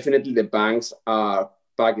 Definitely the banks are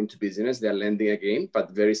back into business. They're lending again,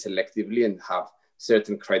 but very selectively and have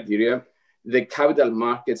certain criteria. The capital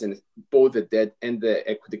markets, and both the debt and the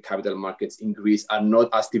equity capital markets in Greece, are not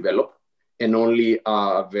as developed and only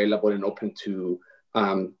are available and open to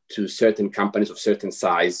certain companies of certain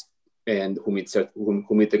size and who meet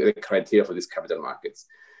the criteria for these capital markets.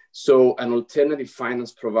 So an alternative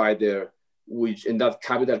finance provider, and that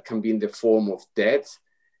capital can be in the form of debt,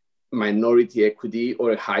 minority equity,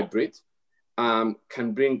 or a hybrid,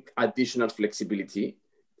 can bring additional flexibility.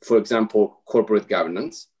 For example, corporate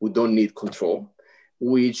governance, we don't need control,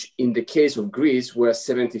 which in the case of Greece, where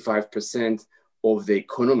 75% of the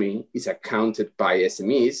economy is accounted by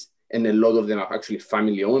SMEs, and a lot of them are actually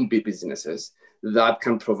family-owned businesses, that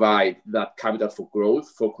can provide that capital for growth,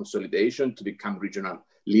 for consolidation, to become regional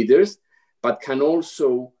leaders, but can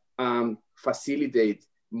also facilitate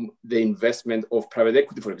the investment of private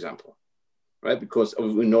equity, for example, right? Because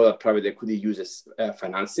we know that private equity uses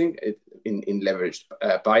financing in leveraged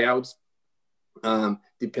buyouts,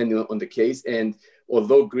 depending on the case. And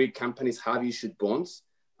although Greek companies have issued bonds,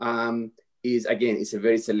 it's a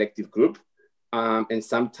very selective group, and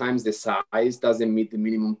sometimes the size doesn't meet the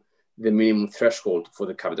minimum threshold for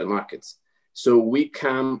the capital markets. So we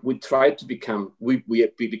try to become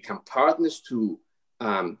partners to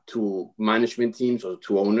management teams or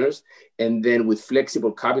to owners, and then with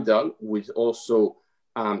flexible capital, with also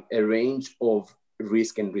a range of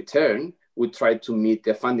risk and return, we try to meet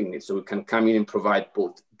their funding needs. So we can come in and provide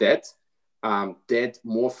both debt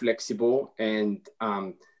more flexible and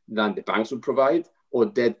than the banks would provide, or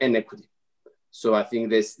debt and equity. So I think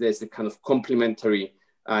there's a kind of complementary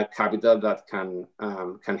capital that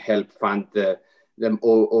can help fund them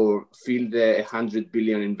or fill the 100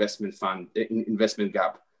 billion investment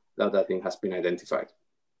gap that I think has been identified.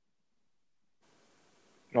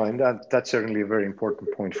 No, and that's certainly a very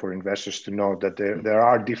important point for investors to know, that there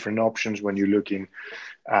are different options when you're looking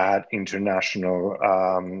at international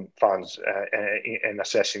funds and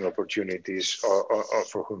assessing opportunities or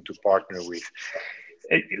for whom to partner with.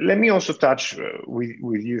 Let me also touch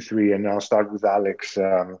with you three, and I'll start with Alex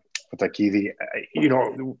Fotakidis. You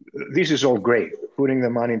know, this is all great, putting the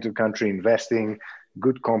money into country, investing,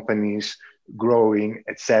 good companies, growing,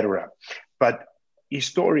 etc. But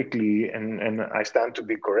historically, and I stand to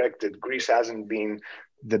be corrected, Greece hasn't been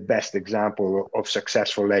the best example of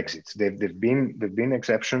successful exits. There've been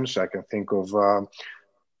exceptions. I can think of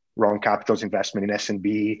Ron Capital's investment in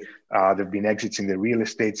S&B. There've been exits in the real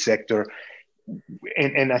estate sector.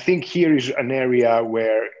 And I think here is an area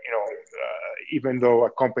where, you know, even though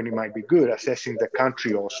a company might be good, assessing the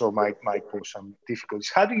country also might pose some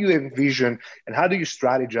difficulties. How do you envision and how do you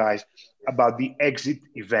strategize about the exit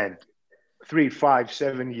event 3, 5,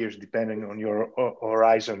 7 years, depending on your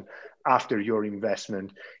horizon after your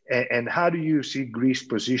investment? And how do you see Greece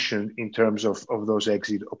positioned in terms of those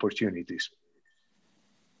exit opportunities?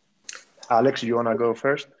 Alex, you want to go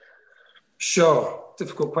first? Sure.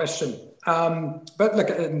 difficult question. But look,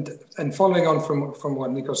 and following on from what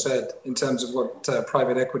Nico said in terms of what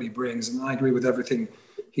private equity brings, and I agree with everything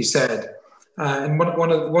he said. And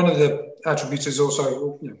one of the attributes is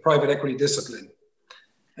also private equity discipline.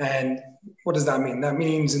 And what does that mean? That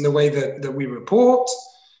means in the way that we report,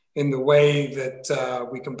 in the way that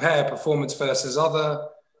we compare performance versus other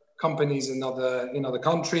companies in other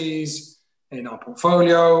countries, in our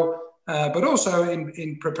portfolio, but also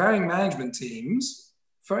in preparing management teams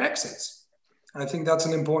for exits. I think that's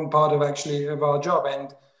an important part of our job.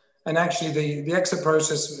 And actually the exit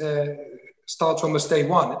process starts almost day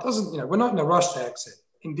one. It doesn't, we're not in a rush to exit.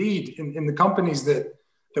 Indeed, in the companies that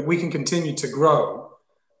we can continue to grow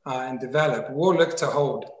and develop, we'll look to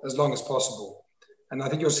hold as long as possible. And I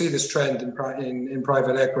think you'll see this trend in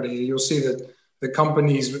private equity. You'll see that the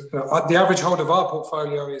companies, the average hold of our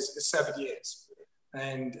portfolio is 7 years.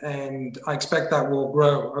 And I expect that will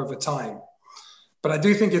grow over time. But I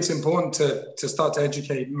do think it's important to start to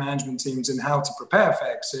educate management teams in how to prepare for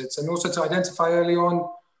exits, and also to identify early on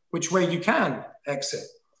which way you can exit,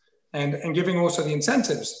 and giving also the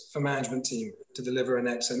incentives for management team to deliver an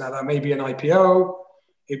exit. Now that may be an IPO,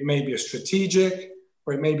 it may be a strategic,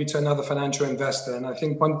 or it may be to another financial investor. And I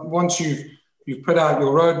think once you've put out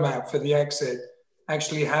your roadmap for the exit,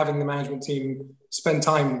 actually having the management team spend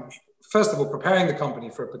time, first of all, preparing the company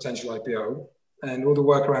for a potential IPO and all the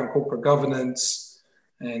work around corporate governance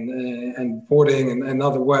and boarding and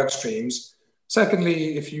other work streams.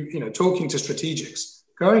 Secondly, if talking to strategics,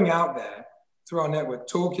 going out there through our network,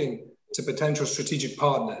 talking to potential strategic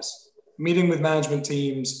partners, meeting with management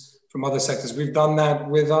teams from other sectors. We've done that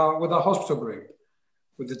with our hospital group.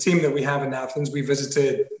 With the team that we have in Athens, we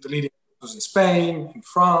visited the leading hospitals in Spain, in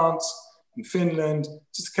France, in Finland,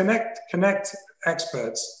 just to connect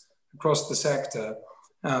experts across the sector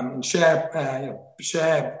and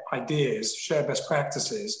share ideas, share best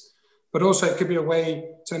practices, but also it could be a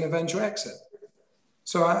way to an eventual exit.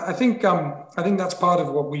 So I think that's part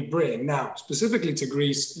of what we bring. Now, specifically to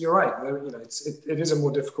Greece, you're right. It is a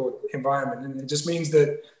more difficult environment, and it just means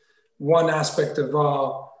that one aspect of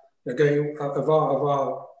our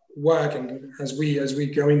work, and as we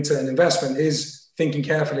go into an investment, is thinking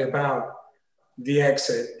carefully about the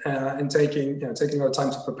exit and taking a lot of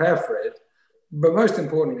time to prepare for it. But most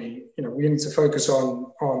importantly, we need to focus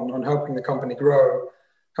on helping the company grow,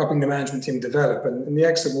 helping the management team develop, and the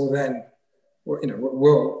exit will then,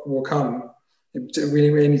 will come. We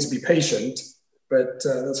really need to be patient, but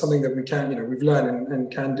that's something that we've learned and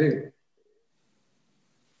can do.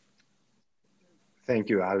 Thank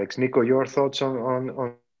you, Alex. Nico, your thoughts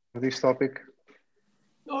on this topic?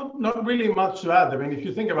 Not really much to add. I mean, if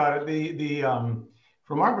you think about it,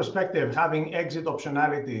 from our perspective, having exit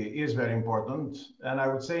optionality is very important. And I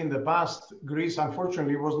would say in the past, Greece,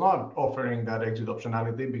 unfortunately, was not offering that exit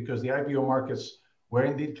optionality because the IPO markets were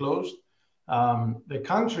indeed closed. The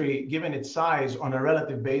country, given its size on a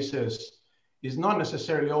relative basis, is not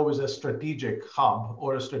necessarily always a strategic hub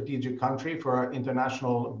or a strategic country for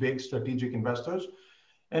international big strategic investors.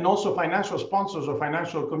 And also financial sponsors or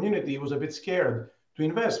financial community was a bit scared to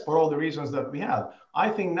invest for all the reasons that we had. I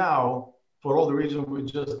think now, for all the reasons we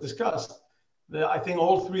just discussed, I think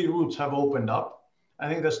all three routes have opened up. I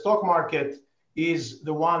think the stock market is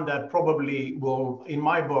the one that probably will, in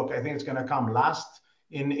my book, I think it's going to come last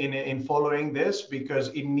in following this, because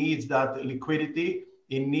it needs that liquidity,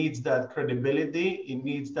 it needs that credibility, it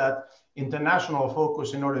needs that international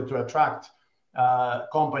focus in order to attract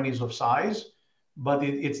companies of size. But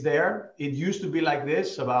it's there. It used to be like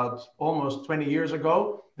this about almost 20 years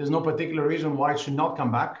ago. There's no particular reason why it should not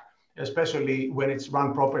come back, especially when it's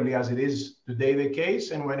run properly as it is today the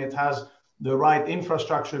case, and when it has the right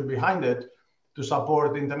infrastructure behind it to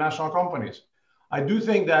support international companies. I do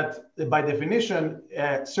think that by definition,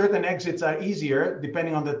 certain exits are easier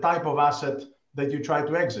depending on the type of asset that you try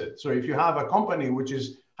to exit. So if you have a company which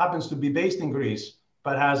happens to be based in Greece,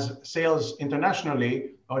 but has sales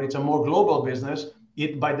internationally, or it's a more global business,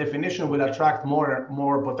 it by definition will attract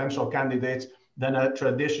more potential candidates than a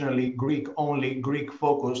traditionally Greek-only,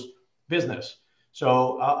 Greek-focused business.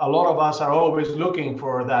 So a lot of us are always looking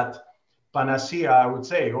for that panacea, I would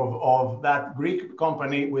say, of that Greek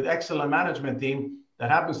company with excellent management team that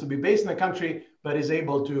happens to be based in the country, but is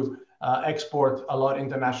able to export a lot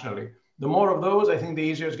internationally. The more of those, I think the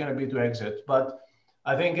easier it's going to be to exit. But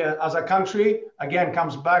I think as a country, again,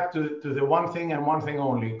 comes back to the one thing and one thing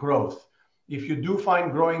only, growth. If you do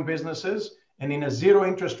find growing businesses, and in a zero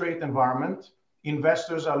interest rate environment,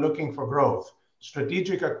 investors are looking for growth.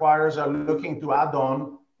 Strategic acquirers are looking to add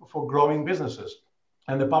on for growing businesses.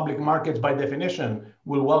 And the public markets, by definition,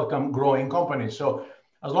 will welcome growing companies. So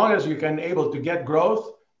as long as you can able to get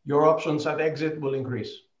growth, your options at exit will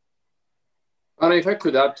increase. And if I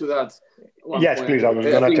could add to that. Yes, point, please. I was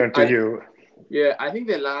going to turn to you. Yeah, I think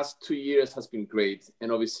the last 2 years has been great.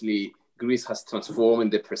 And obviously, Greece has transformed in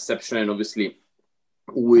the perception, and obviously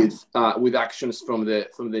with actions from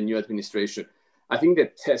the new administration. I think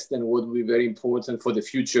the test and what will be very important for the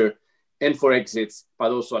future and for exits,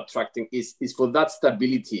 but also attracting, is for that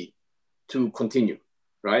stability to continue,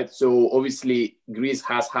 right? So obviously, Greece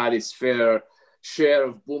has had its fair share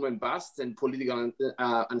of boom and bust and political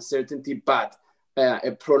uncertainty, but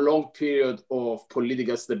a prolonged period of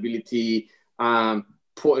political stability, kind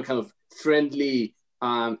of friendly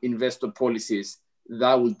investor policies,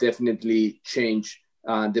 that will definitely change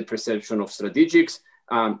the perception of strategics.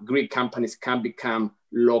 Greek companies can become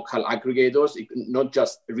local aggregators, not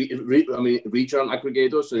just regional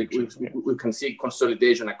aggregators. So we can see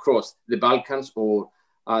consolidation across the Balkans or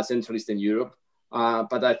Central Eastern Europe.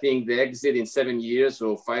 But I think the exit in 7 years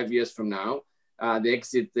or 5 years from now, the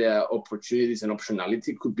exit opportunities and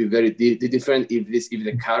optionality could be very different if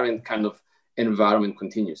the current kind of environment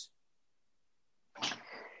continues.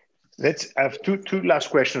 Let's have two last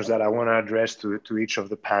questions that I want to address to each of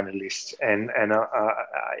the panelists. And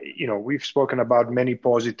we've spoken about many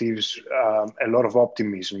positives, a lot of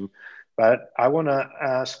optimism, but I want to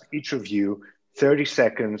ask each of you 30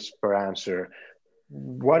 seconds per answer.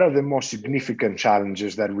 What are the most significant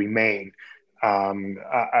challenges that remain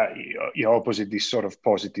opposite this sort of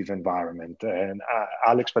positive environment? And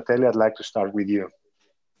Alex Patelli, I'd like to start with you.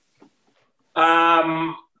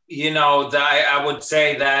 I would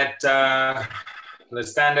say that the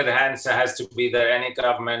standard answer has to be that any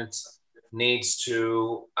government needs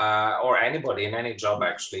to, or anybody in any job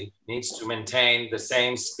actually, needs to maintain the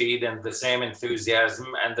same speed and the same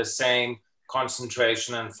enthusiasm and the same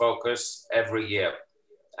concentration and focus every year.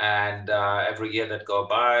 And every year that go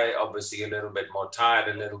by, obviously a little bit more tired,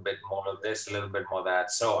 a little bit more of this, a little bit more of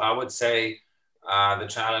that. So I would say the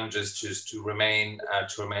challenge is just to remain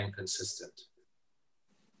consistent.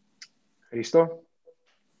 Christo?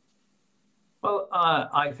 Well,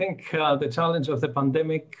 I think the challenge of the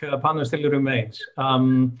pandemic, Pano, still remains.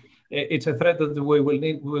 It's a threat that we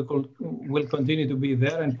will continue to be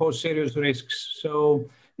there and pose serious risks. So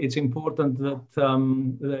it's important that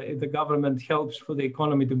the government helps for the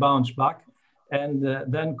economy to bounce back and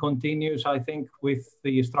then continues, I think, with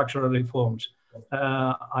the structural reforms.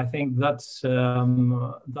 I think that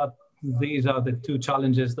these are the two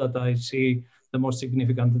challenges that I see the most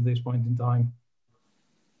significant at this point in time.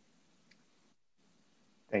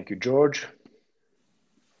 Thank you, George.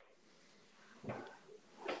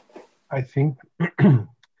 I think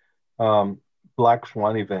black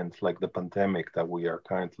swan events like the pandemic that we are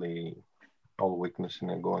currently all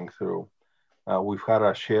witnessing and going through, we've had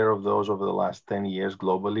a share of those over the last 10 years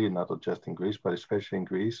globally, not just in Greece, but especially in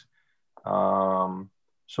Greece.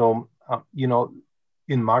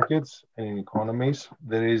 In markets and in economies,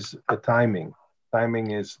 there is a timing.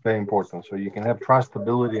 Timing is very important. So you can have trust,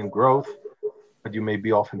 stability, and growth, but you may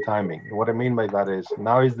be off in timing. And what I mean by that is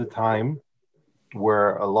now is the time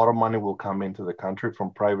where a lot of money will come into the country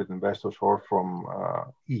from private investors or from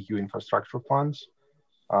EU infrastructure funds.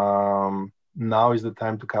 Now is the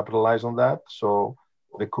time to capitalize on that. So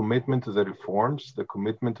the commitment to the reforms, the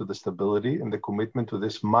commitment to the stability, and the commitment to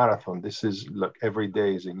this marathon. This is like every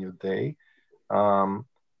day is a new day. And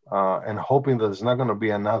hoping that there's not going to be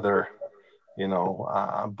another,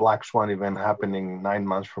 black swan event happening 9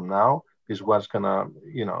 months from now is what's going to,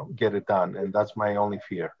 get it done. And that's my only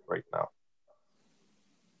fear right now.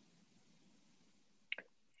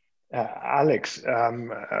 Alex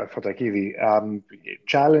Fotakidis,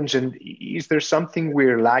 challenge, and is there something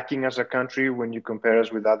we're lacking as a country when you compare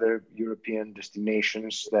us with other European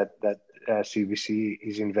destinations that CVC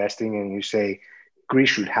is investing in, and you say Greece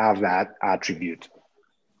should have that attribute?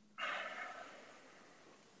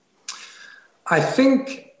 I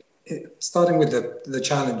think starting with the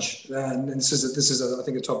challenge, and this is I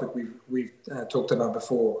think a topic we've talked about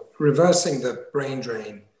before. Reversing the brain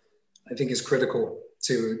drain, I think, is critical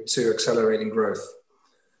to accelerating growth.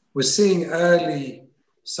 We're seeing early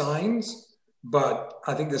signs, but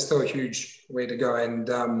I think there's still a huge way to go. And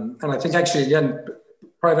I think actually, again,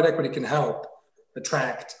 private equity can help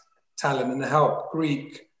attract talent and help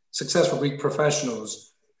successful Greek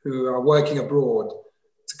professionals who are working abroad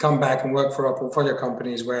to come back and work for our portfolio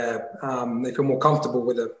companies where they feel more comfortable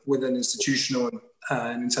with an institutional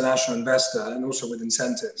and international investor, and also with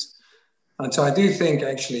incentives. And so I do think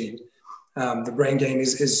actually the brain gain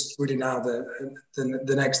is really now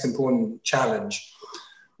the next important challenge.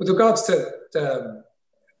 With regards to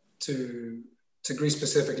to Greece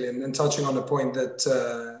specifically, and touching on the point that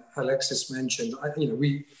Alexis mentioned,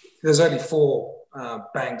 there's only 4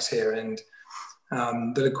 banks here, and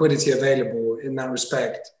the liquidity available in that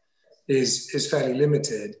respect is fairly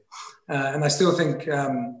limited. And I still think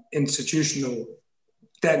institutional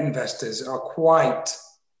debt investors are quite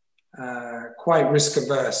risk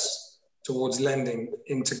averse towards lending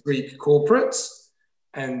into Greek corporates,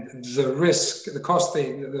 and the risk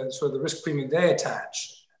premium they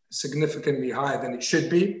attach is significantly higher than it should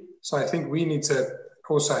be. So I think we need to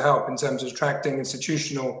also help in terms of attracting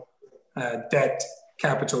institutional debt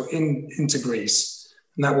capital into Greece,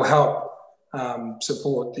 and that will help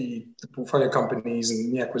support the portfolio companies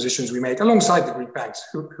and the acquisitions we make alongside the Greek banks,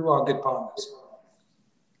 who are good partners.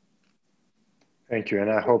 Thank you,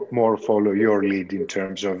 and I hope more follow your lead in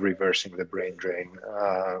terms of reversing the brain drain.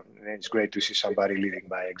 It's great to see somebody leading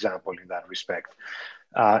by example in that respect.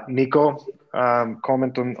 Nico,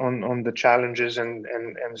 comment on the challenges and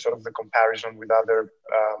sort of the comparison with other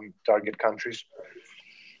target countries.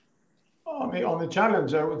 On the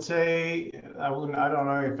challenge, I would say, I don't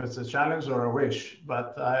know if it's a challenge or a wish,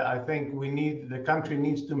 but I think the country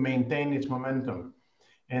needs to maintain its momentum,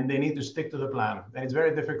 and they need to stick to the plan. And it's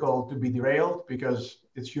very difficult to be derailed because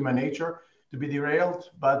it's human nature to be derailed,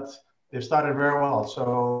 but they've started very well.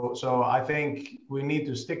 So I think we need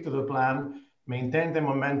to stick to the plan, maintain the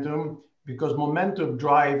momentum, because momentum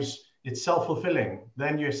drives, it's self-fulfilling.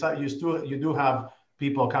 Then you do have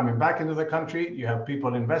people coming back into the country, you have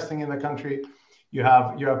people investing in the country, you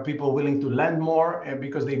have people willing to lend more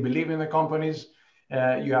because they believe in the companies,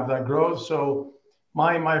 you have that growth. So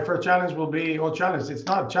my first challenge will be, it's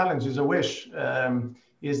not a challenge, it's a wish,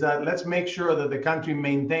 is that let's make sure that the country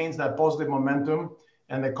maintains that positive momentum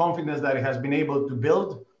and the confidence that it has been able to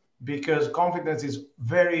build, because confidence is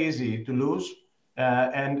very easy to lose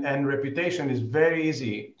and reputation is very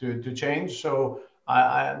easy to change. So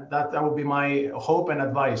that would be my hope and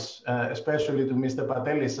advice, especially to Mr.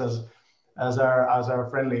 Patelis as our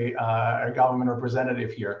friendly government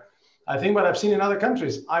representative here. I think what I've seen in other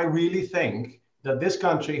countries, I really think that this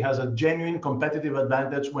country has a genuine competitive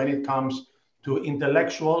advantage when it comes to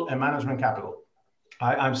intellectual and management capital.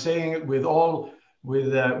 I'm saying it with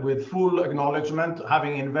full acknowledgement,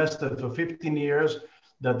 having invested for 15 years,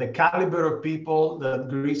 that the caliber of people that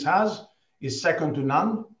Greece has is second to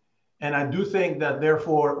none. And I do think that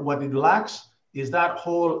therefore what it lacks is that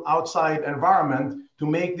whole outside environment to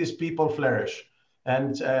make these people flourish.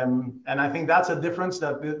 And I think that's a difference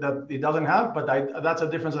that it doesn't have, but that's a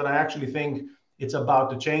difference that I actually think it's about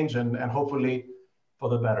to change and hopefully for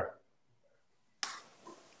the better.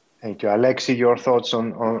 Thank you. Alexi, your thoughts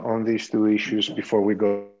on these 2 issues before we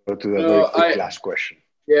go to the very quick last question.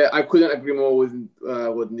 Yeah, I couldn't agree more with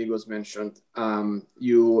what Nikos mentioned.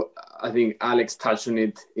 I think Alex touched on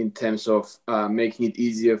it in terms of making it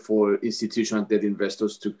easier for institutional debt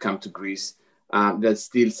investors to come to Greece. There's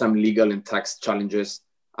still some legal and tax challenges,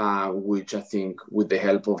 which I think with the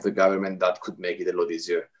help of the government, that could make it a lot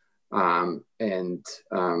easier. I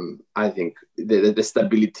think the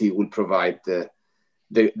stability will provide the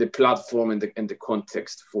platform and the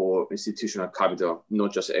context for institutional capital,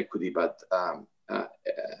 not just equity, but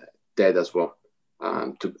debt as well,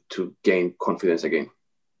 to gain confidence again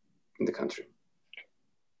in the country.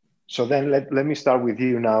 So then let me start with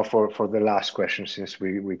you now for the last question, since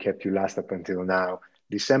we kept you last up until now.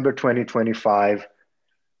 December 2025,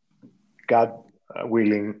 God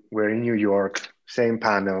willing, we're in New York, same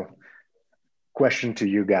panel. Question to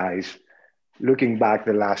you guys. Looking back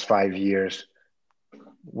the last 5 years,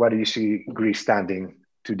 what do you see Greece standing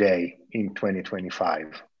today in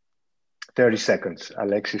 2025? 30 seconds.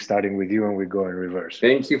 Alexis, starting with you, and we go in reverse.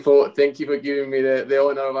 Thank you for giving me the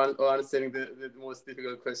honor of answering the most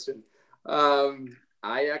difficult question.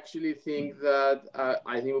 I actually think that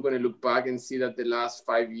we're going to look back and see that the last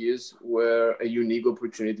 5 years were a unique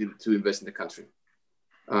opportunity to invest in the country.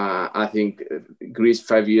 I think Greece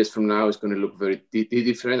 5 years from now is going to look very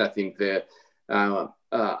different. I think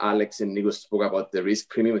Alex and Nikos spoke about the risk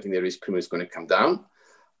premium. I think the risk premium is going to come down.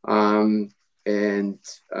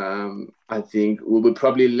 I think we will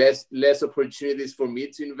probably less opportunities for me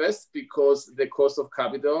to invest because the cost of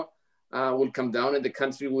capital will come down and the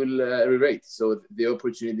country will re-rate. So the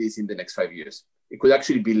opportunity is in the next 5 years. It could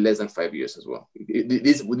actually be less than 5 years as well.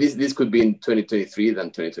 This could be in 2023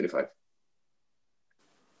 than 2025.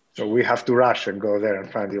 So we have to rush and go there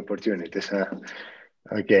and find the opportunities.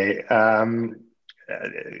 Okay.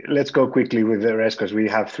 Let's go quickly with the rest because we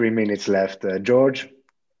have 3 minutes left. George?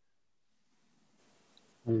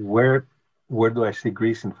 Where do I see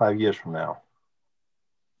Greece in 5 years from now?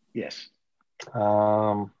 Yes.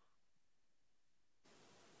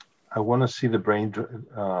 I want to see the brain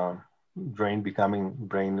becoming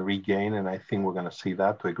brain regain, and I think we're going to see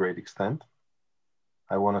that to a great extent.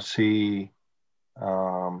 I want to see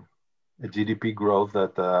a GDP growth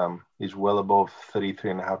that is well above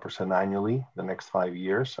 3.5% annually the next 5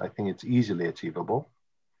 years. I think it's easily achievable.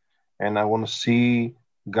 And I want to see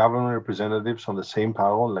government representatives on the same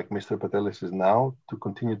panel like Mr. Patelis is now to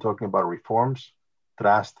continue talking about reforms,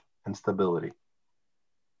 trust, and stability.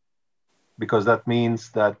 Because that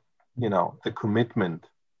means that, you know, the commitment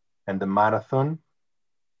and the marathon,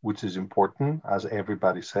 which is important, as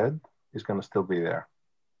everybody said, is going to still be there.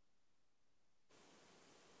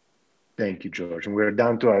 Thank you, George. And we're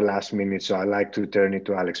down to our last minute, so I'd like to turn it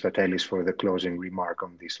to Alex Patelis for the closing remark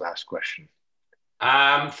on this last question.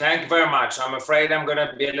 Thank you very much. I'm afraid I'm going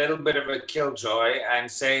to be a little bit of a killjoy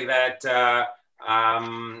and say that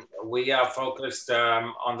we are focused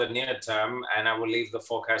on the near term, and I will leave the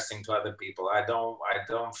forecasting to other people. I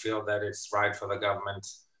don't feel that it's right for the government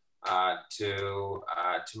to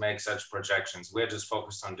make such projections. We're just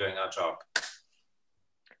focused on doing our job.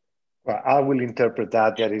 Well, I will interpret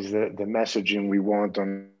that is the messaging we want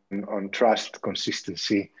on trust,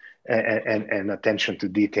 consistency, and attention to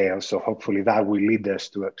detail. So hopefully that will lead us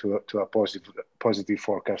to a positive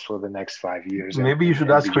forecast for the next 5 years. Maybe you should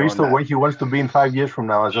ask Christo where he wants to be in 5 years from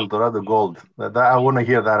now as Eldorado Gold. I want to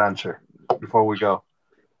hear that answer before we go.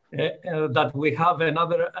 That we have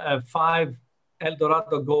another 5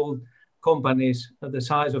 Eldorado Gold companies at the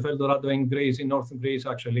size of Eldorado in Greece, in northern Greece,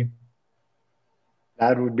 actually.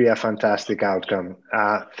 That would be a fantastic outcome.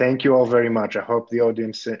 Thank you all very much. I hope the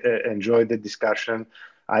audience enjoyed the discussion.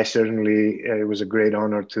 I certainly, it was a great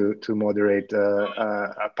honor to moderate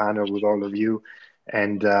a panel with all of you.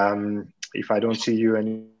 And if I don't see you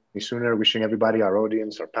any sooner, wishing everybody, our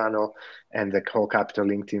audience, our panel, and the whole Capital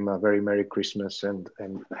Link team a very Merry Christmas and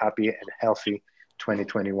happy and healthy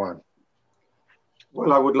 2021.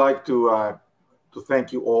 Well, I would like to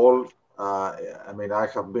thank you all. I mean, I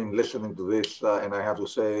have been listening to this, and I have to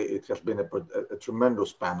say it has been a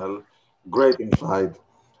tremendous panel, great insight.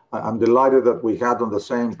 I'm delighted that we had on the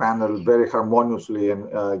same panel very harmoniously, and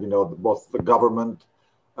you know, both the government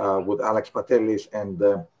with Alex Patelis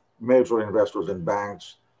and major investors and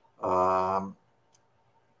banks.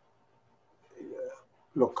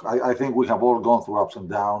 Look, I think we have all gone through ups and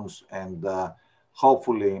downs, and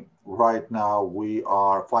hopefully, right now we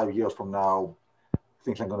are 5 years from now,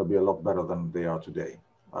 things are going to be a lot better than they are today.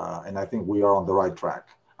 And I think we are on the right track.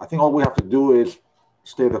 I think all we have to do is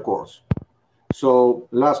stay the course. So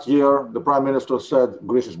last year, the Prime Minister said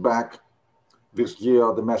Greece is back. This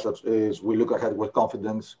year, the message is we look ahead with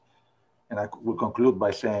confidence. And I will conclude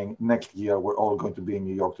by saying next year, we're all going to be in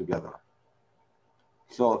New York together.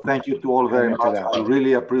 So thank you to all very much. I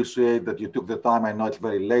really appreciate that you took the time. I know it's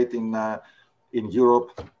very late in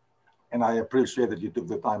Europe. And I appreciate that you took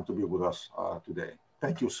the time to be with us today.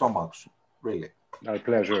 Thank you so much, really. Our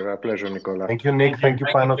pleasure, Nicola. Thank you, Nick. Thank you,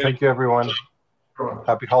 Pano. Thank you, everyone.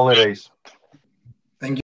 Happy holidays.